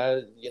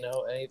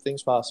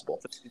anything's possible.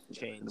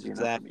 Change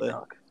exactly.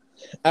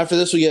 After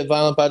this, we get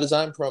Violent by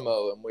Design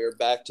promo, and we're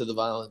back to the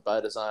Violent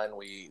by Design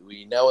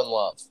we know and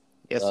love.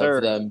 Yes, sir.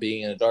 Them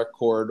being in a dark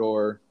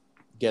corridor,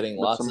 getting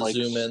lots of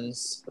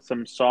zoom-ins,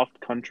 some soft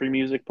country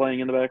music playing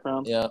in the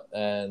background. Yeah,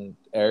 and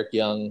Eric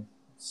Young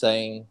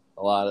saying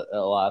a lot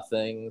of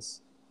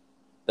things.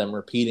 Them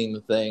repeating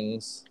the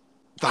things.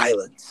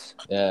 Violence.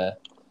 Yeah.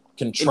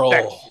 Control.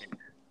 Infection.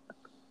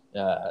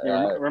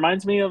 Yeah. It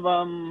reminds me of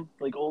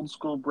old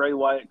school Bray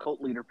Wyatt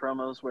cult leader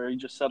promos where he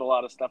just said a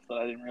lot of stuff that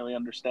I didn't really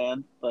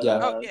understand. But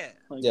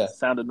it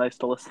sounded nice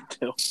to listen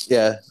to.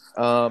 Yeah.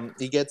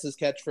 He gets his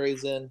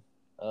catchphrase in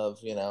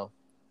of,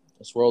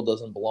 this world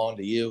doesn't belong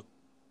to you.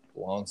 It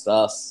belongs to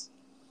us.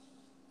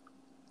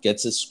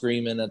 Gets his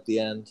screaming at the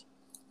end.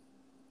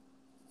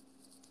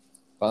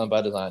 Violent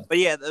by Design. But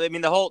yeah, I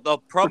mean the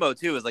promo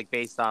too is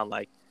based on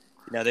the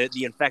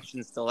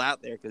infection's still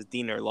out there because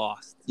Diener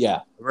lost. Yeah,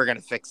 we're gonna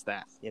fix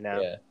that.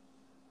 Yeah.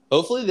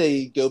 Hopefully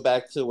they go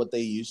back to what they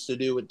used to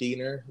do with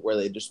Diener, where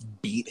they just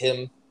beat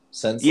him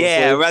senselessly.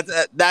 Yeah,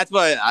 that's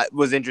what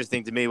was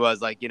interesting to me was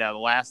the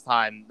last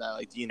time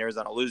Diener's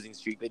on a losing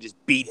streak, they just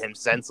beat him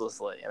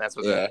senselessly, and that's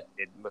what they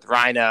did with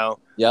Rhino.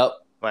 Yep.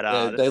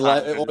 But they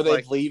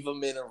leave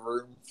him in a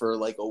room for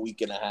a week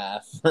and a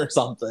half or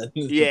something.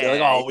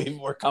 Yeah,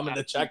 we're coming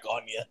to check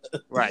on you.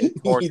 Right,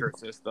 torture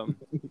system.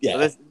 Yeah, so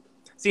this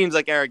seems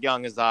like Eric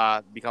Young has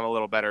become a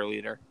little better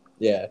leader.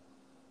 Yeah,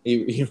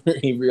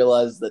 he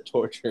realized that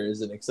torture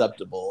isn't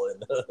acceptable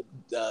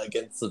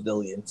against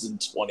civilians in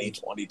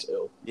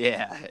 2022.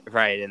 Yeah,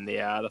 right in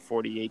the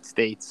 48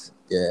 states.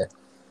 Yeah.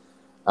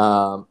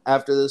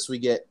 After this, we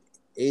get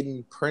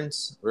Aiden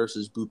Prince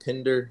versus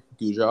Bhupinder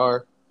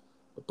Gujar.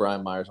 With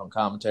Brian Myers on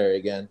commentary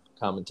again,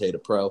 Commentator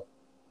Pro.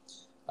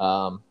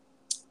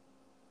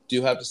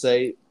 Do have to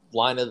say,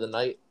 line of the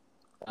night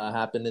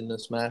happened in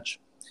this match.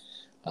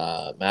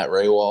 Matt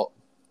Raywalt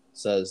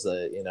says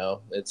that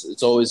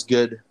it's always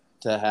good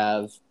to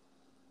have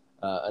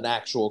an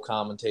actual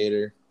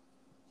commentator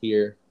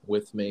here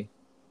with me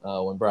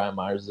when Brian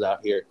Myers is out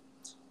here,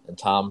 and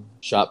Tom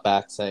shot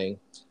back saying,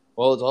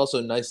 "Well, it's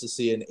also nice to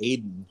see an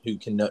Aiden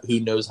who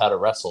knows how to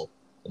wrestle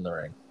in the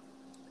ring."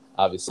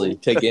 obviously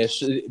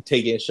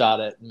taking a shot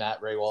at Matt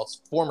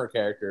Raywald's former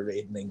character of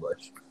Aiden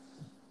English.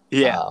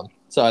 Yeah.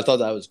 So I thought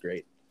that was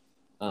great.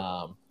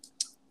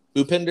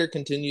 Bhupinder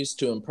continues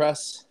to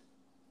impress.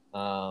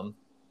 Angela,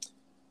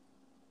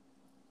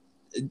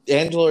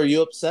 are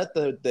you upset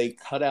that they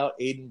cut out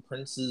Aiden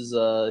Prince's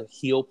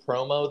heel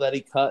promo that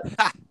he cut?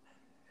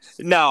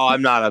 No,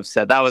 I'm not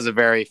upset. That was a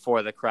very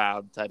for the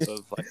crowd type of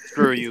like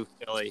screw you,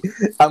 Philly.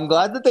 I'm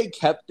glad that they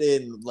kept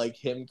in like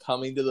him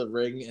coming to the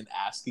ring and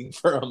asking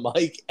for a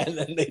mic, and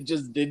then they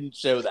just didn't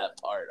show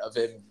that part of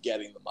him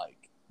getting the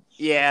mic.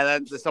 Yeah,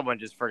 someone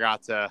just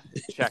forgot to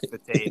check the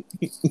tape.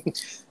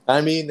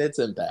 I mean, it's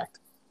Impact.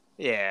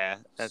 Yeah,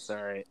 that's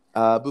all right.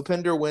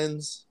 Bhupinder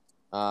wins.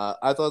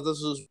 I thought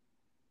this was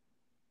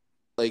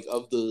like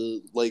of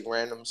the like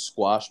random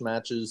squash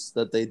matches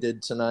that they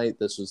did tonight.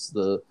 This was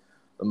the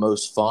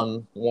most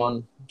fun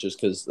one, just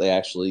because they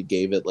actually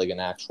gave it like an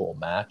actual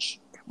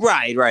match.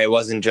 Right. It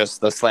wasn't just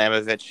the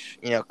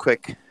Slamovich,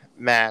 quick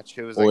match.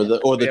 It was or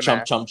like the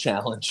Chump Chump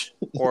challenge.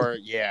 Or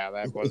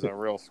that was a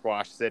real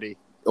squash city.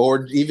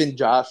 Or even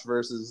Josh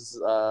versus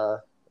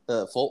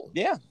Fulton.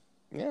 Yeah,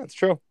 it's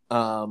true.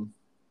 Brian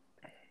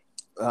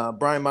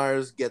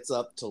Myers gets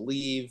up to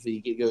leave.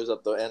 He goes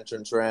up the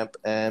entrance ramp,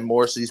 and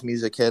Morrissey's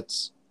music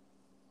hits.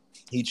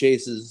 He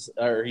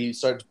he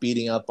starts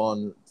beating up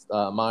on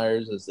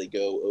Myers as they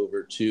go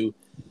over to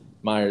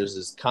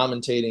Myers'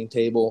 commentating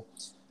table.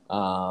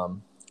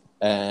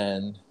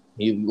 And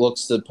he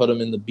looks to put him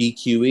in the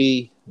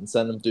BQE and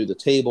send him through the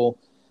table.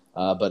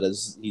 But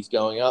as he's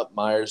going up,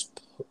 Myers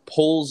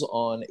pulls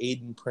on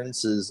Aiden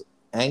Prince's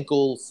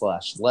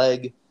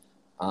ankle/leg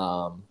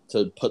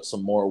to put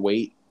some more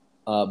weight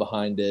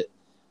behind it.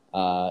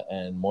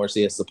 And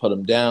Morrissey has to put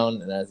him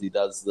down. And as he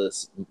does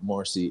this,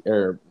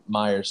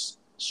 Myers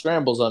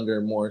scrambles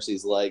under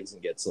Morrissey's legs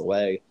and gets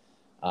away.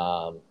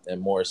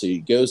 And Morrissey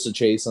goes to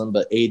chase him,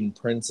 but Aiden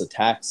Prince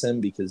attacks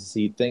him because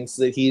he thinks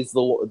that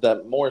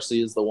that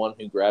Morrissey is the one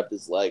who grabbed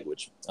his leg.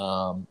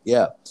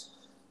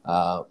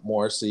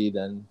 Morrissey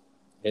then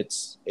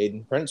hits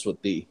Aiden Prince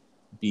with the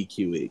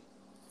BQE.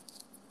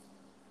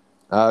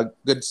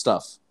 Good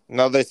stuff.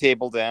 Another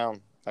table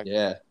down.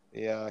 Yeah.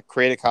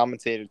 Create a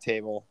commentator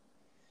table.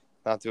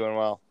 Not doing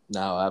well.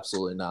 No,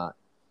 absolutely not.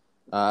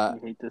 I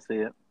hate to see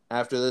it.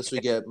 After this, we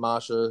get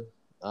Masha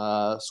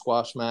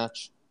squash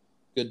match.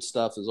 Good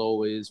stuff as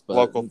always. But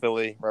local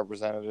Philly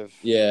representative.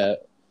 Yeah.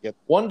 Get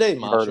one day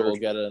Masha murdered. will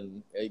get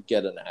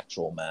an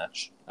actual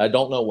match. I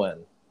don't know when,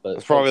 but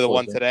it's probably the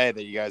one today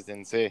that you guys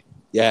didn't see.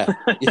 Yeah.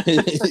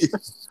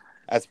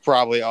 That's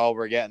probably all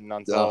we're getting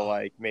until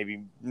like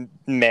maybe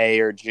May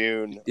or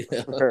June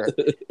for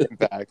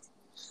Impact.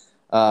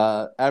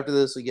 After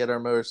this, we get our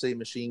Motor City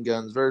Machine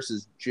Guns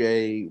versus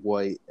Jay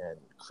White and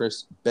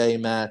Chris Bay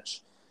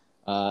match.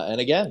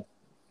 And again,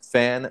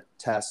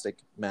 fantastic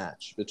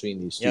match between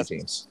these two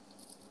teams.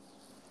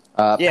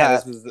 Pat,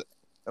 this was.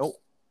 I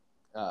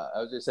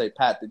was going to say,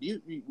 Pat,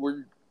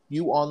 were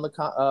you on the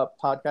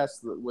podcast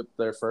with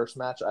their first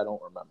match? I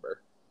don't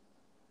remember.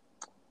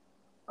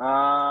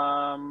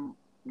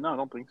 No, I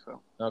don't think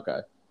so. Okay.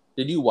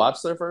 Did you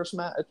watch their first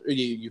match? Or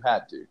you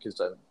had to,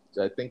 because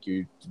I think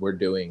you were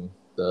doing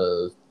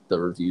the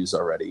reviews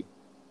already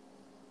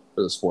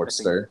for the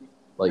Sportster.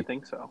 I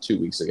think so. 2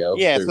 weeks ago.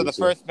 Yeah, so the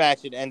first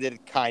match, it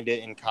ended kind of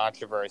in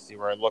controversy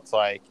where it looked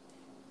like,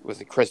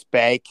 was it Chris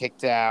Bay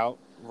kicked out,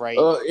 right?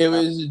 It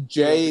was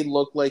Jay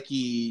looked like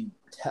he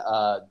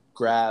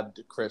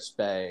grabbed Chris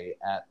Bay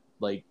at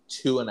like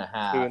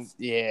 2.5.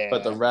 Yeah.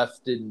 But the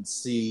ref didn't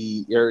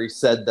see, or he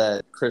said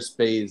that Chris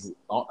Bay's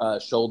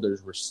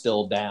shoulders were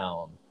still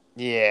down.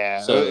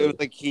 Yeah. So it was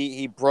like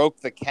he broke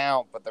the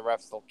count, but the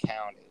ref still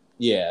counted.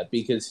 Yeah,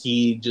 because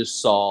he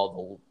just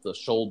saw the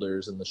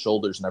shoulders, and the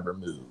shoulders never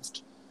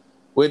moved,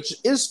 which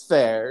is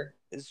fair.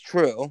 It's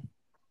true.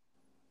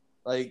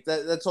 Like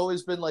that's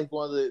always been like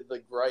one of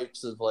the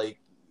gripes of they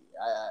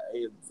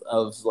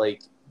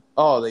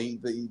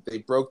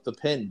broke the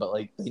pin, but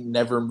like they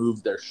never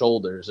moved their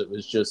shoulders. It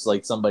was just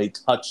like somebody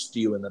touched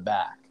you in the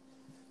back.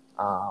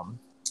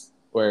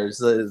 Whereas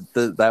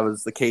that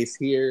was the case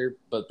here,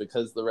 but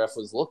because the ref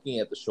was looking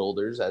at the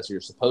shoulders as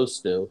you're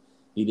supposed to,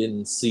 he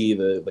didn't see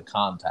the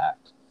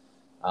contact.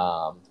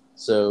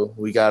 So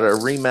we got a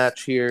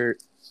rematch here.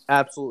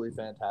 Absolutely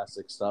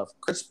fantastic stuff.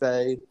 Chris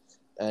Bay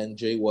and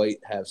Jay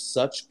White have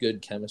such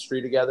good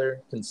chemistry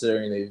together,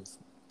 considering they've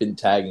been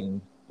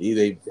tagging.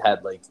 They've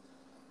had like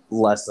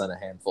less than a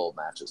handful of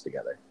matches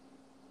together.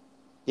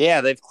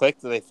 Yeah, they've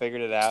clicked. They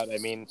figured it out. I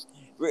mean,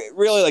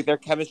 really, like their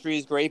chemistry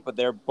is great, but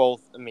they're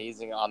both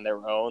amazing on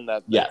their own.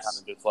 That they kind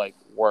of just like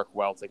work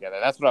well together.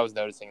 That's what I was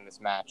noticing in this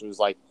match. It was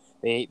like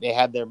they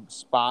had their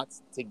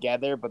spots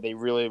together, but they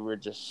really were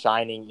just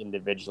shining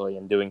individually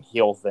and doing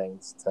heel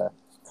things to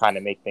kind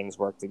of make things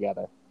work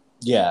together.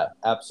 Yeah,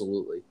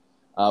 absolutely.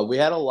 We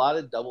had a lot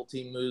of double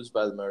team moves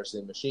by the Motor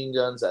City Machine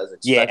Guns, as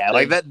expected. Yeah,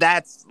 like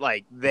that's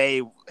like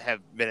they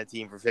have been a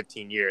team for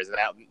 15 years, and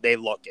they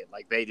look it.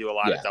 Like they do a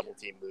lot of double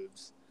team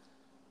moves.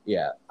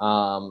 Yeah.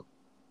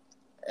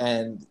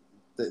 And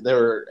there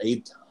were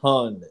a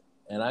ton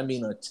and I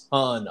mean a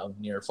ton of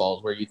near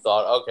falls where you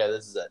thought, okay,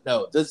 this is it.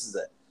 No, this is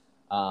it,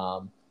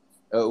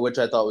 which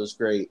I thought was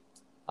great.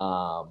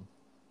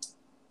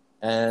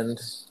 And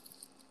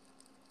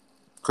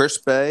Chris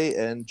Bay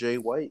and Jay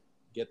White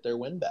get their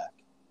win back.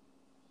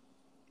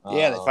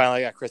 Yeah, they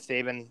finally got Chris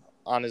Sabin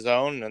on his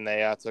own, and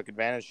they took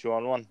advantage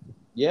 2-on-1.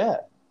 Yeah.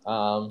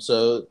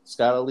 So it's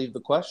got to leave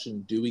the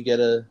question: do we get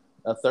a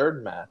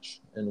third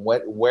match, and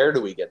where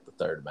do we get the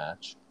third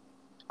match?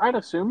 I'd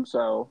assume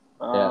so.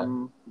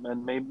 And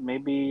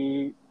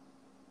maybe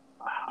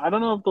I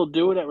don't know if they'll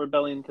do it at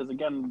Rebellion because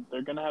again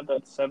they're gonna have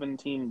that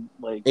 17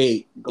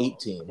 eight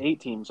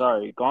team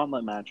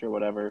gauntlet match or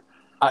whatever.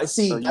 I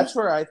see. So that's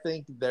where I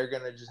think they're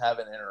gonna just have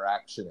an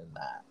interaction in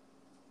that.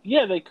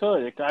 Yeah, they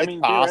could. I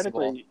mean, possible.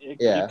 Theoretically,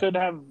 you could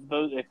have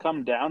it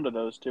come down to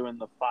those two in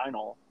the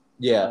final.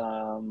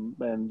 Yeah.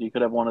 And you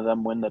could have one of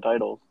them win the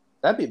titles.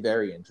 That'd be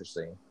very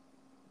interesting.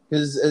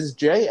 Because has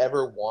Jay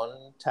ever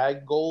won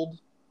tag gold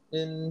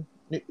in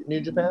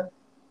New Japan?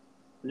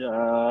 Yeah,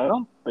 I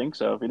don't think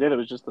so. If he did, it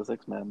was just the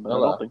 6-man, but I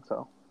don't think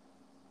so.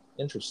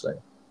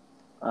 Interesting.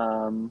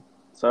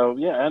 So,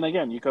 yeah, and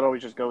again, you could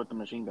always just go with the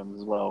Machine Guns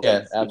as well.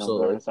 Yeah, absolutely.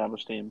 They're an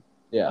established team.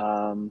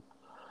 Yeah.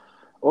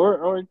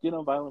 Or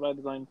Violent by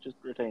Design just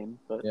retain.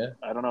 But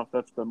I don't know if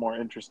that's the more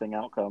interesting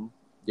outcome.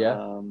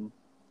 Yeah.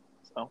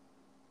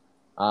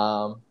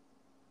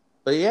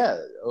 But yeah,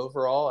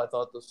 overall, I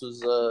thought this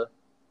was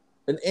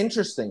an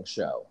interesting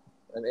show.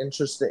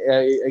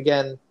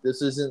 Again,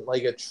 this isn't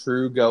like a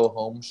true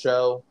go-home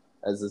show,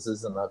 as this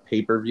isn't a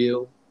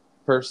pay-per-view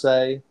per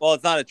se. Well,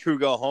 it's not a true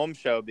go-home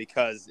show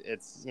because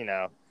it's,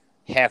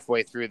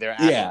 halfway through their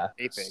actual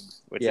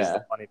tapings, which is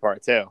the funny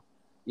part, too.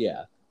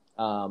 Yeah.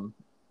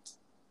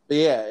 But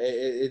yeah,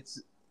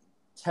 it's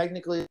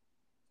technically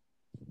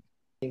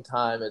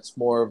time. It's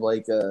more of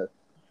like a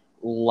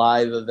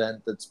live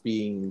event that's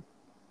being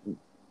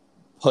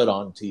put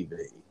on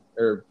TV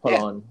or put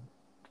on,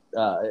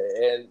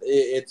 and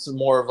it's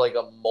more of like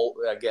a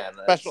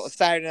special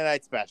Saturday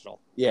night special.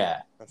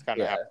 Yeah, that's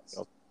kind of how it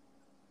feels.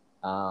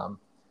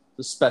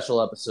 The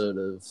special episode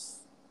of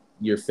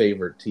your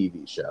favorite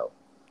TV show,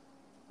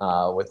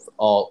 with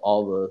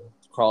all the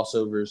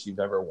crossovers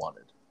you've ever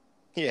wanted.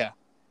 Yeah.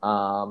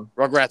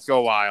 Rugrats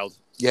Go Wild.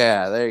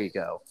 Yeah, there you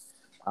go.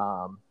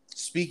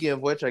 Speaking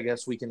of which, I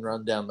guess we can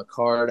run down the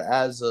card.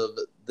 As of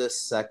this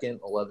second,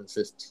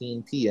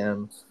 11:15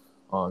 p.m.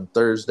 on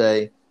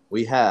Thursday,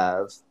 we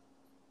have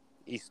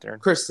Eastern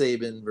Chris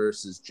Sabin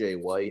versus Jay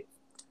White.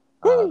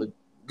 The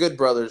Good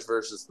Brothers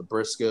versus the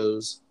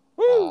Briscoes.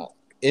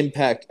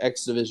 Impact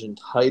X Division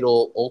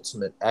title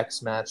Ultimate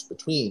X match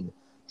between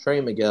Trey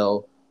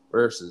Miguel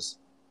versus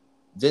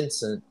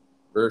Vincent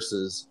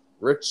versus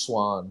Rich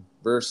Swann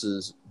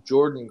versus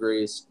Jordan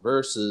Grace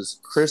versus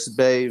Chris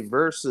Bay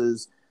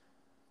versus,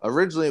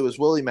 originally it was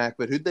Willie Mack,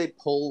 but who'd they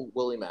pull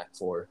Willie Mack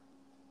for?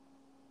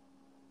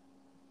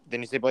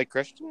 Didn't you say Blake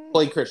Christian?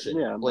 Blake Christian.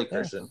 Yeah. Blake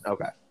Christian.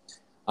 Okay.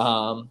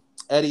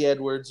 Eddie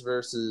Edwards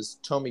versus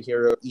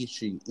Tomohiro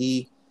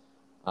Ishii.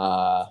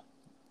 Deonna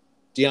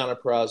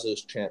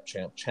Purrazzo's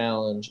Champ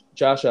Challenge.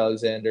 Josh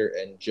Alexander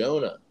and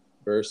Jonah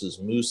versus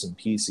Moose and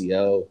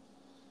PCO.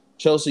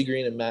 Chelsea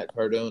Green and Matt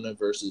Cardona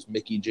versus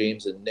Mickey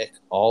James and Nick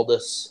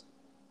Aldis.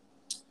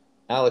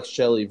 Alex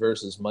Shelley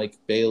versus Mike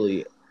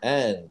Bailey.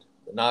 And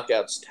the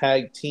Knockouts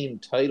Tag Team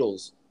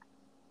Titles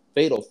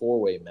Fatal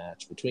 4-Way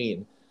match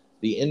between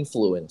The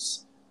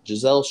Influence,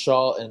 Giselle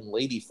Shaw and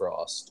Lady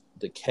Frost,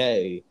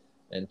 Decay,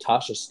 and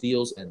Tasha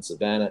Steelz and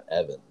Savannah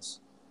Evans.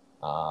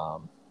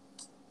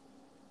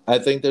 I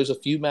think there's a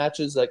few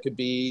matches that could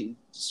be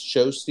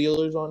show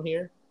stealers on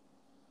here.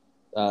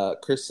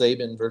 Chris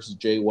Sabin versus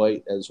Jay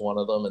White as one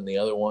of them, and the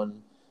other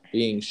one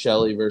being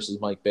Shelley versus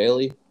Mike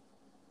Bailey.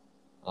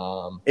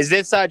 Is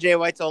this Jay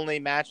White's only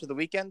match of the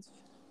weekend?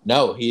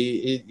 No,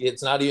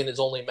 it's not even his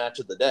only match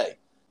of the day.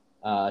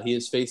 He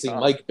is facing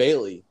Mike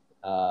Bailey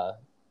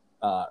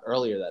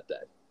earlier that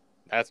day.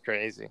 That's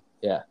crazy.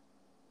 Yeah.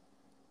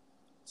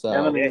 So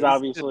and then he's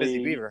obviously a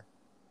busy beaver.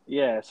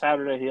 Yeah,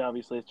 Saturday he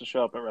obviously has to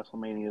show up at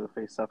WrestleMania to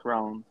face Seth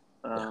Rollins.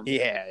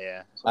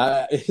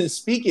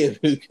 Speaking of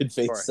who could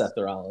face Seth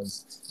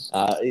Rollins,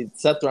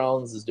 Seth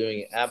Rollins is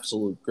doing an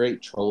absolute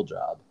great troll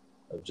job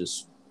of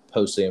just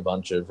posting a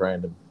bunch of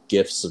random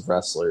gifs of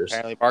wrestlers.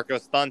 Apparently Marco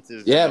Stunt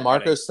is... Yeah,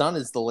 Marco Stunt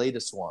is the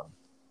latest one.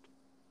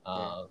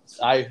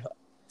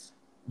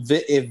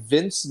 If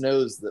Vince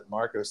knows that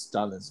Marco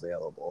Stunt is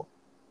available,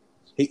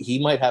 he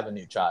might have a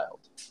new child.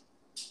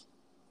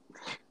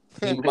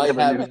 He might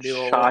have a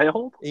new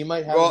child? He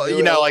might have like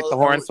the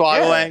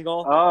Hornswoggle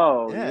angle?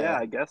 Oh, yeah,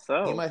 I guess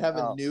so. He might have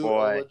a new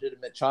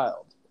illegitimate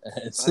child.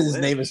 His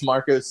name is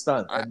Marco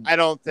Stunt. I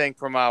don't think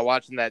from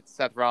watching that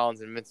Seth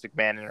Rollins and Vince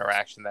McMahon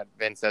interaction that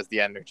Vince has the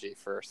energy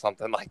for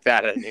something like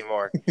that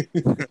anymore.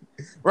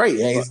 Right,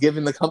 yeah, he's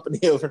giving the company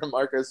over to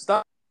Marco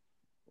Stunt.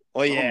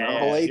 Well,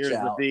 here's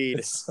the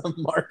deed.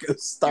 Marco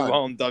Stunt. You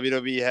own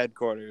WWE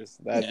headquarters.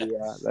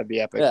 That'd be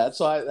epic. Yeah,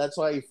 that's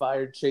why he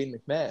fired Shane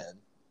McMahon.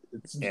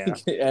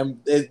 And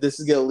this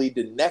is going to lead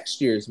to next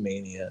year's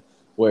Mania,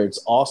 where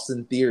it's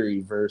Austin Theory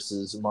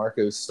versus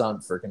Marco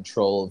Stunt for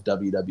control of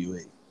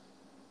WWE.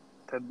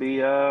 That'd be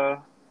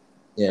Yeah,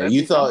 that'd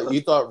you be thought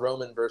something.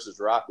 Roman versus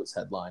Rock was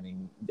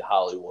headlining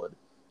Hollywood.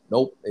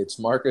 Nope, it's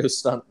Marco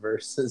Stunt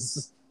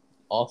versus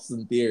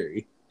Austin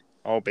Theory.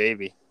 Oh,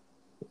 baby.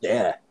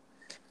 Yeah.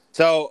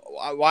 So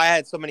why I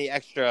had so many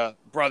extra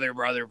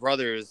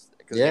brothers?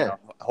 Because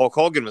Hulk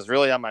Hogan was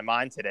really on my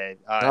mind today.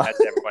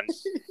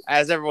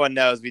 As everyone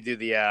knows, we do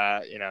the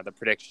the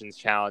predictions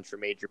challenge for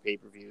major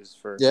pay-per-views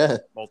for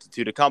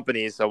multitude of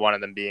companies. So one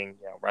of them being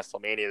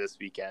WrestleMania this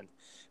weekend.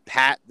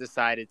 Pat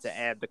decided to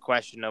add the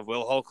question of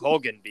will Hulk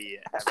Hogan be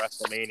at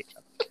WrestleMania?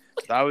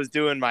 So I was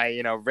doing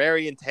my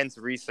very intense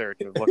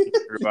research of looking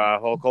through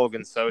Hulk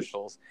Hogan's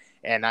socials,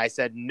 and I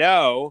said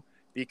no.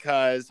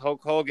 Because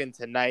Hulk Hogan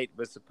tonight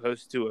was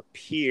supposed to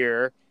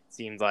appear,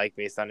 seems like,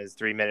 based on his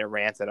 3-minute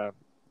rant at a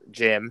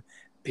gym,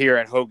 appear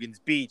at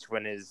Hogan's Beach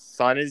when his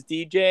son is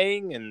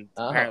DJing, and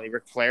apparently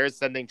Ric Flair is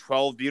sending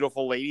 12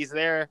 beautiful ladies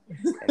there,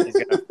 and he's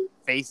going to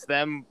face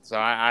them. So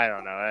I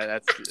don't know.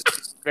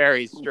 That's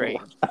very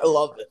strange. I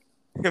love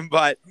it.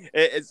 But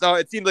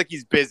it seems like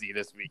he's busy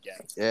this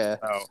weekend. Yeah.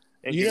 So,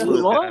 you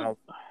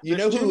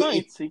know two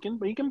nights he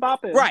can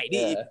bop in. Right.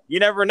 Yeah. You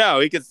never know.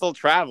 He could still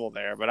travel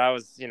there. But I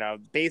was,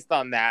 based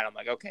on that, I'm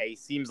like, okay, he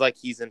seems like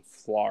he's in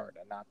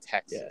Florida, not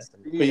Texas.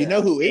 Yeah. But you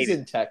know who is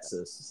in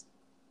Texas?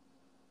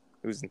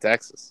 Who's in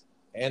Texas?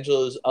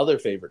 Angela's other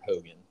favorite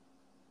Hogan.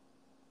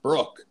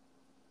 Brooke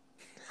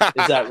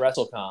is at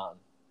WrestleCon.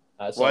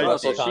 I saw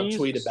WrestleCon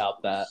tweet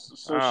about that.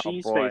 So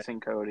she's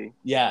facing Cody.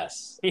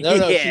 Yes. No,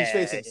 she's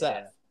facing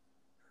Seth.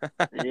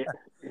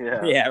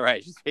 Yeah,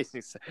 right. She's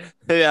facing Seth.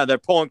 Yeah, they're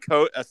pulling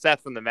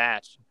Seth from the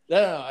match.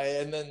 No,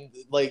 and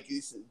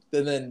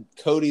then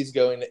Cody's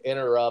going to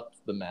interrupt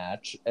the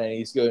match, and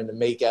he's going to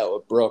make out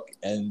with Brooke,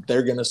 and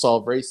they're going to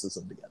solve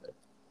racism together.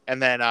 And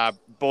then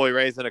Bully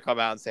Ray's going to come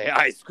out and say,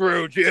 "I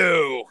screwed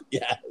you."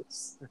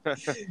 Yes.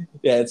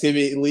 Yeah, it's going to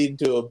be leading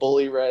to a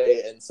Bully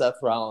Ray and Seth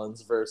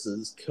Rollins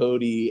versus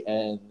Cody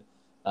and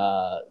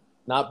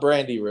not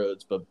Brandy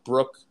Rhodes, but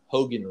Brooke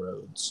Hogan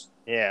Rhodes.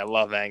 Yeah,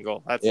 love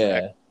angle. That's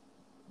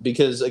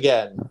because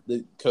again,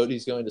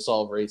 Cody's going to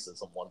solve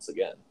racism once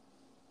again.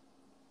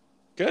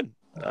 Good.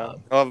 He'll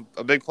have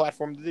a big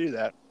platform to do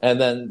that. And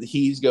then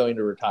he's going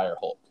to retire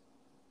Hulk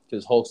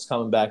because Hulk's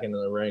coming back into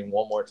the ring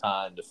one more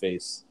time to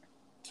face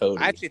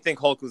Cody. I actually think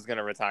Hulk was going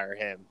to retire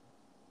him.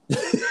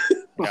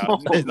 Oh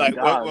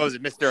what was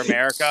it, Mr.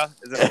 America?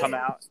 Is going to come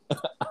out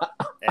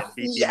and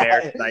beat the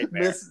American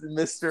Nightmare?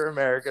 Mr.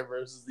 America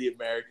versus the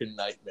American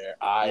Nightmare.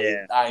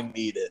 I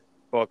need it.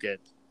 Book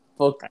it.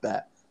 Book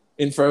that.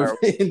 In front of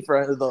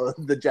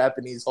the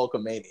Japanese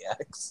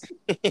Hulkamaniacs.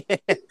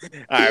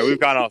 All right, we've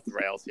gone off the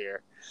rails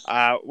here.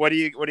 What do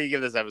you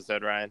give this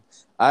episode, Ryan?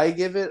 I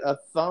give it a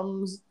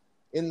thumbs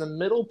in the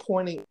middle,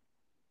 pointing.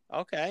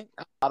 Okay.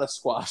 A lot of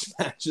squash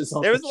matches.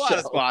 There was a lot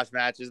of squash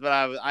matches, but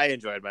I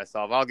enjoyed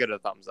myself. I'll give it a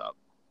thumbs up.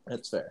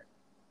 That's fair.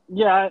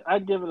 Yeah,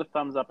 I'd give it a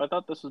thumbs up. I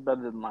thought this was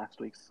better than last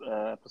week's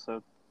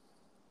episode.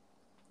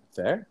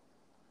 Fair.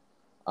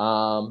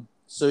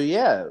 So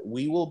yeah,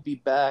 we will be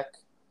back.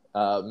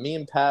 Me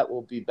and Pat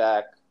will be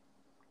back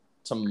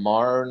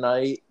tomorrow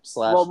night /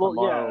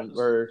 tomorrow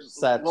or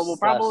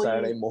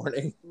Saturday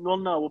morning. Well,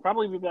 no, we'll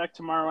probably be back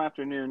tomorrow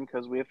afternoon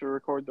because we have to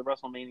record the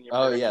WrestleMania.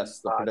 Oh yes,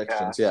 the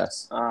predictions.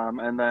 Yes.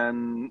 And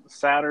then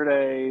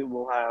Saturday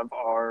we'll have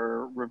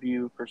our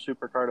review for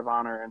Supercard of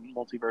Honor and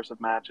Multiverse of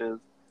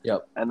Matches.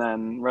 Yep. And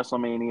then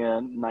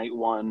WrestleMania Night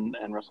 1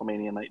 and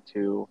WrestleMania Night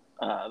 2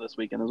 this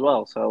weekend as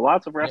well. So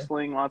lots of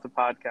wrestling, lots of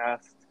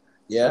podcasts.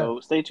 Yeah. So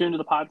stay tuned to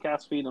the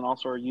podcast feed and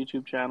also our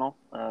YouTube channel.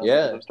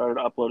 I've started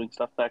uploading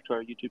stuff back to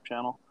our YouTube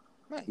channel.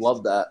 Nice.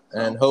 Love that.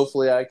 And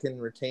hopefully I can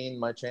retain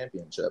my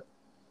championship.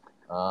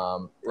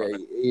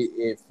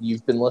 If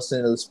you've been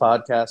listening to this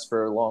podcast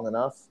for long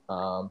enough,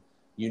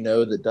 you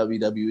know that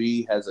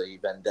WWE has a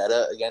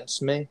vendetta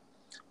against me.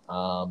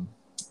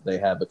 They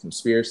have a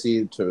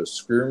conspiracy to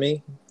screw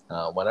me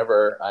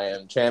whenever I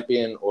am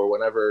champion or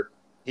whenever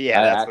I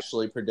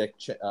actually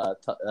predict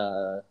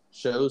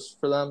shows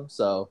for them.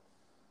 So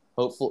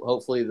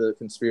hopefully the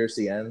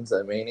conspiracy ends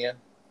at Mania.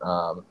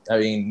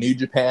 New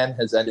Japan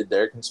has ended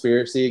their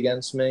conspiracy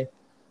against me.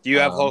 Do you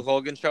have Hulk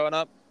Hogan showing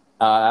up?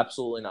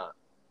 Absolutely not.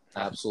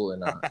 Absolutely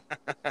not.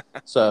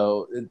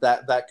 So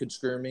that could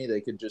screw me.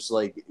 They could just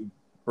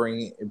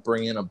bring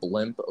in a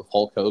blimp of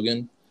Hulk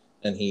Hogan,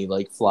 and he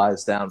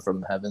flies down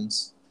from the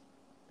heavens,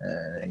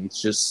 and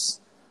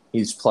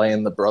he's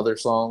playing the brother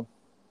song,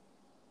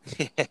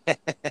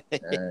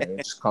 and he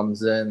just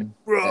comes in,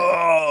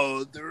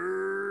 brother.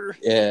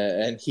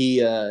 Yeah, and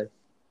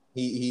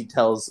he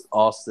tells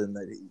Austin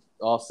that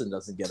Austin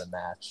doesn't get a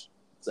match.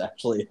 It's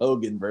actually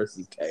Hogan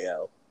versus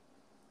KO.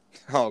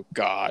 Oh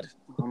God.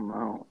 Oh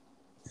no.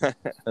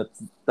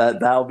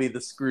 That'll be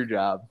the screw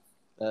job.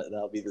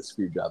 That'll be the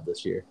screw job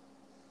this year.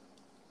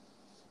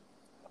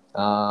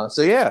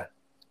 So yeah,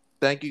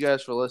 thank you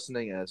guys for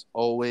listening. As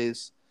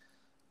always,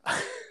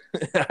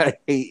 I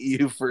hate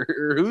you for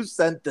who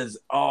sent this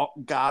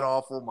god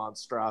awful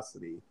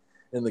monstrosity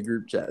in the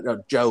group chat.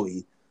 No,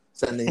 Joey.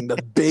 sending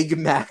the Big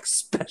Mac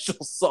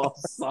special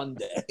sauce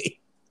sundae.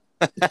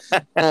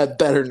 That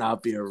better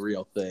not be a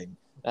real thing.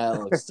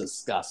 That looks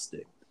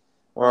disgusting.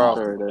 Well,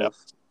 Sure it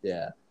is.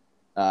 Yeah.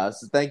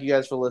 So thank you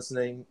guys for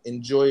listening.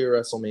 Enjoy your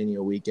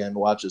WrestleMania weekend.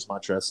 Watch as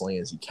much wrestling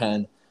as you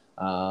can.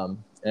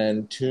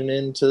 And tune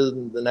in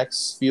to the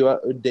next few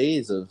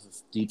days of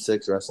Deep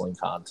Six wrestling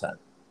content.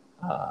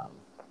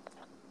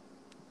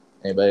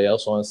 Anybody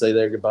else want to say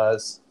their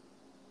goodbyes?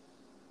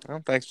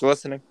 Well, thanks for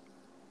listening.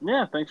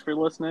 Yeah, thanks for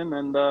listening,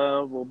 and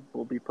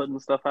we'll be putting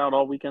stuff out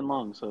all weekend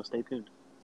long, so stay tuned.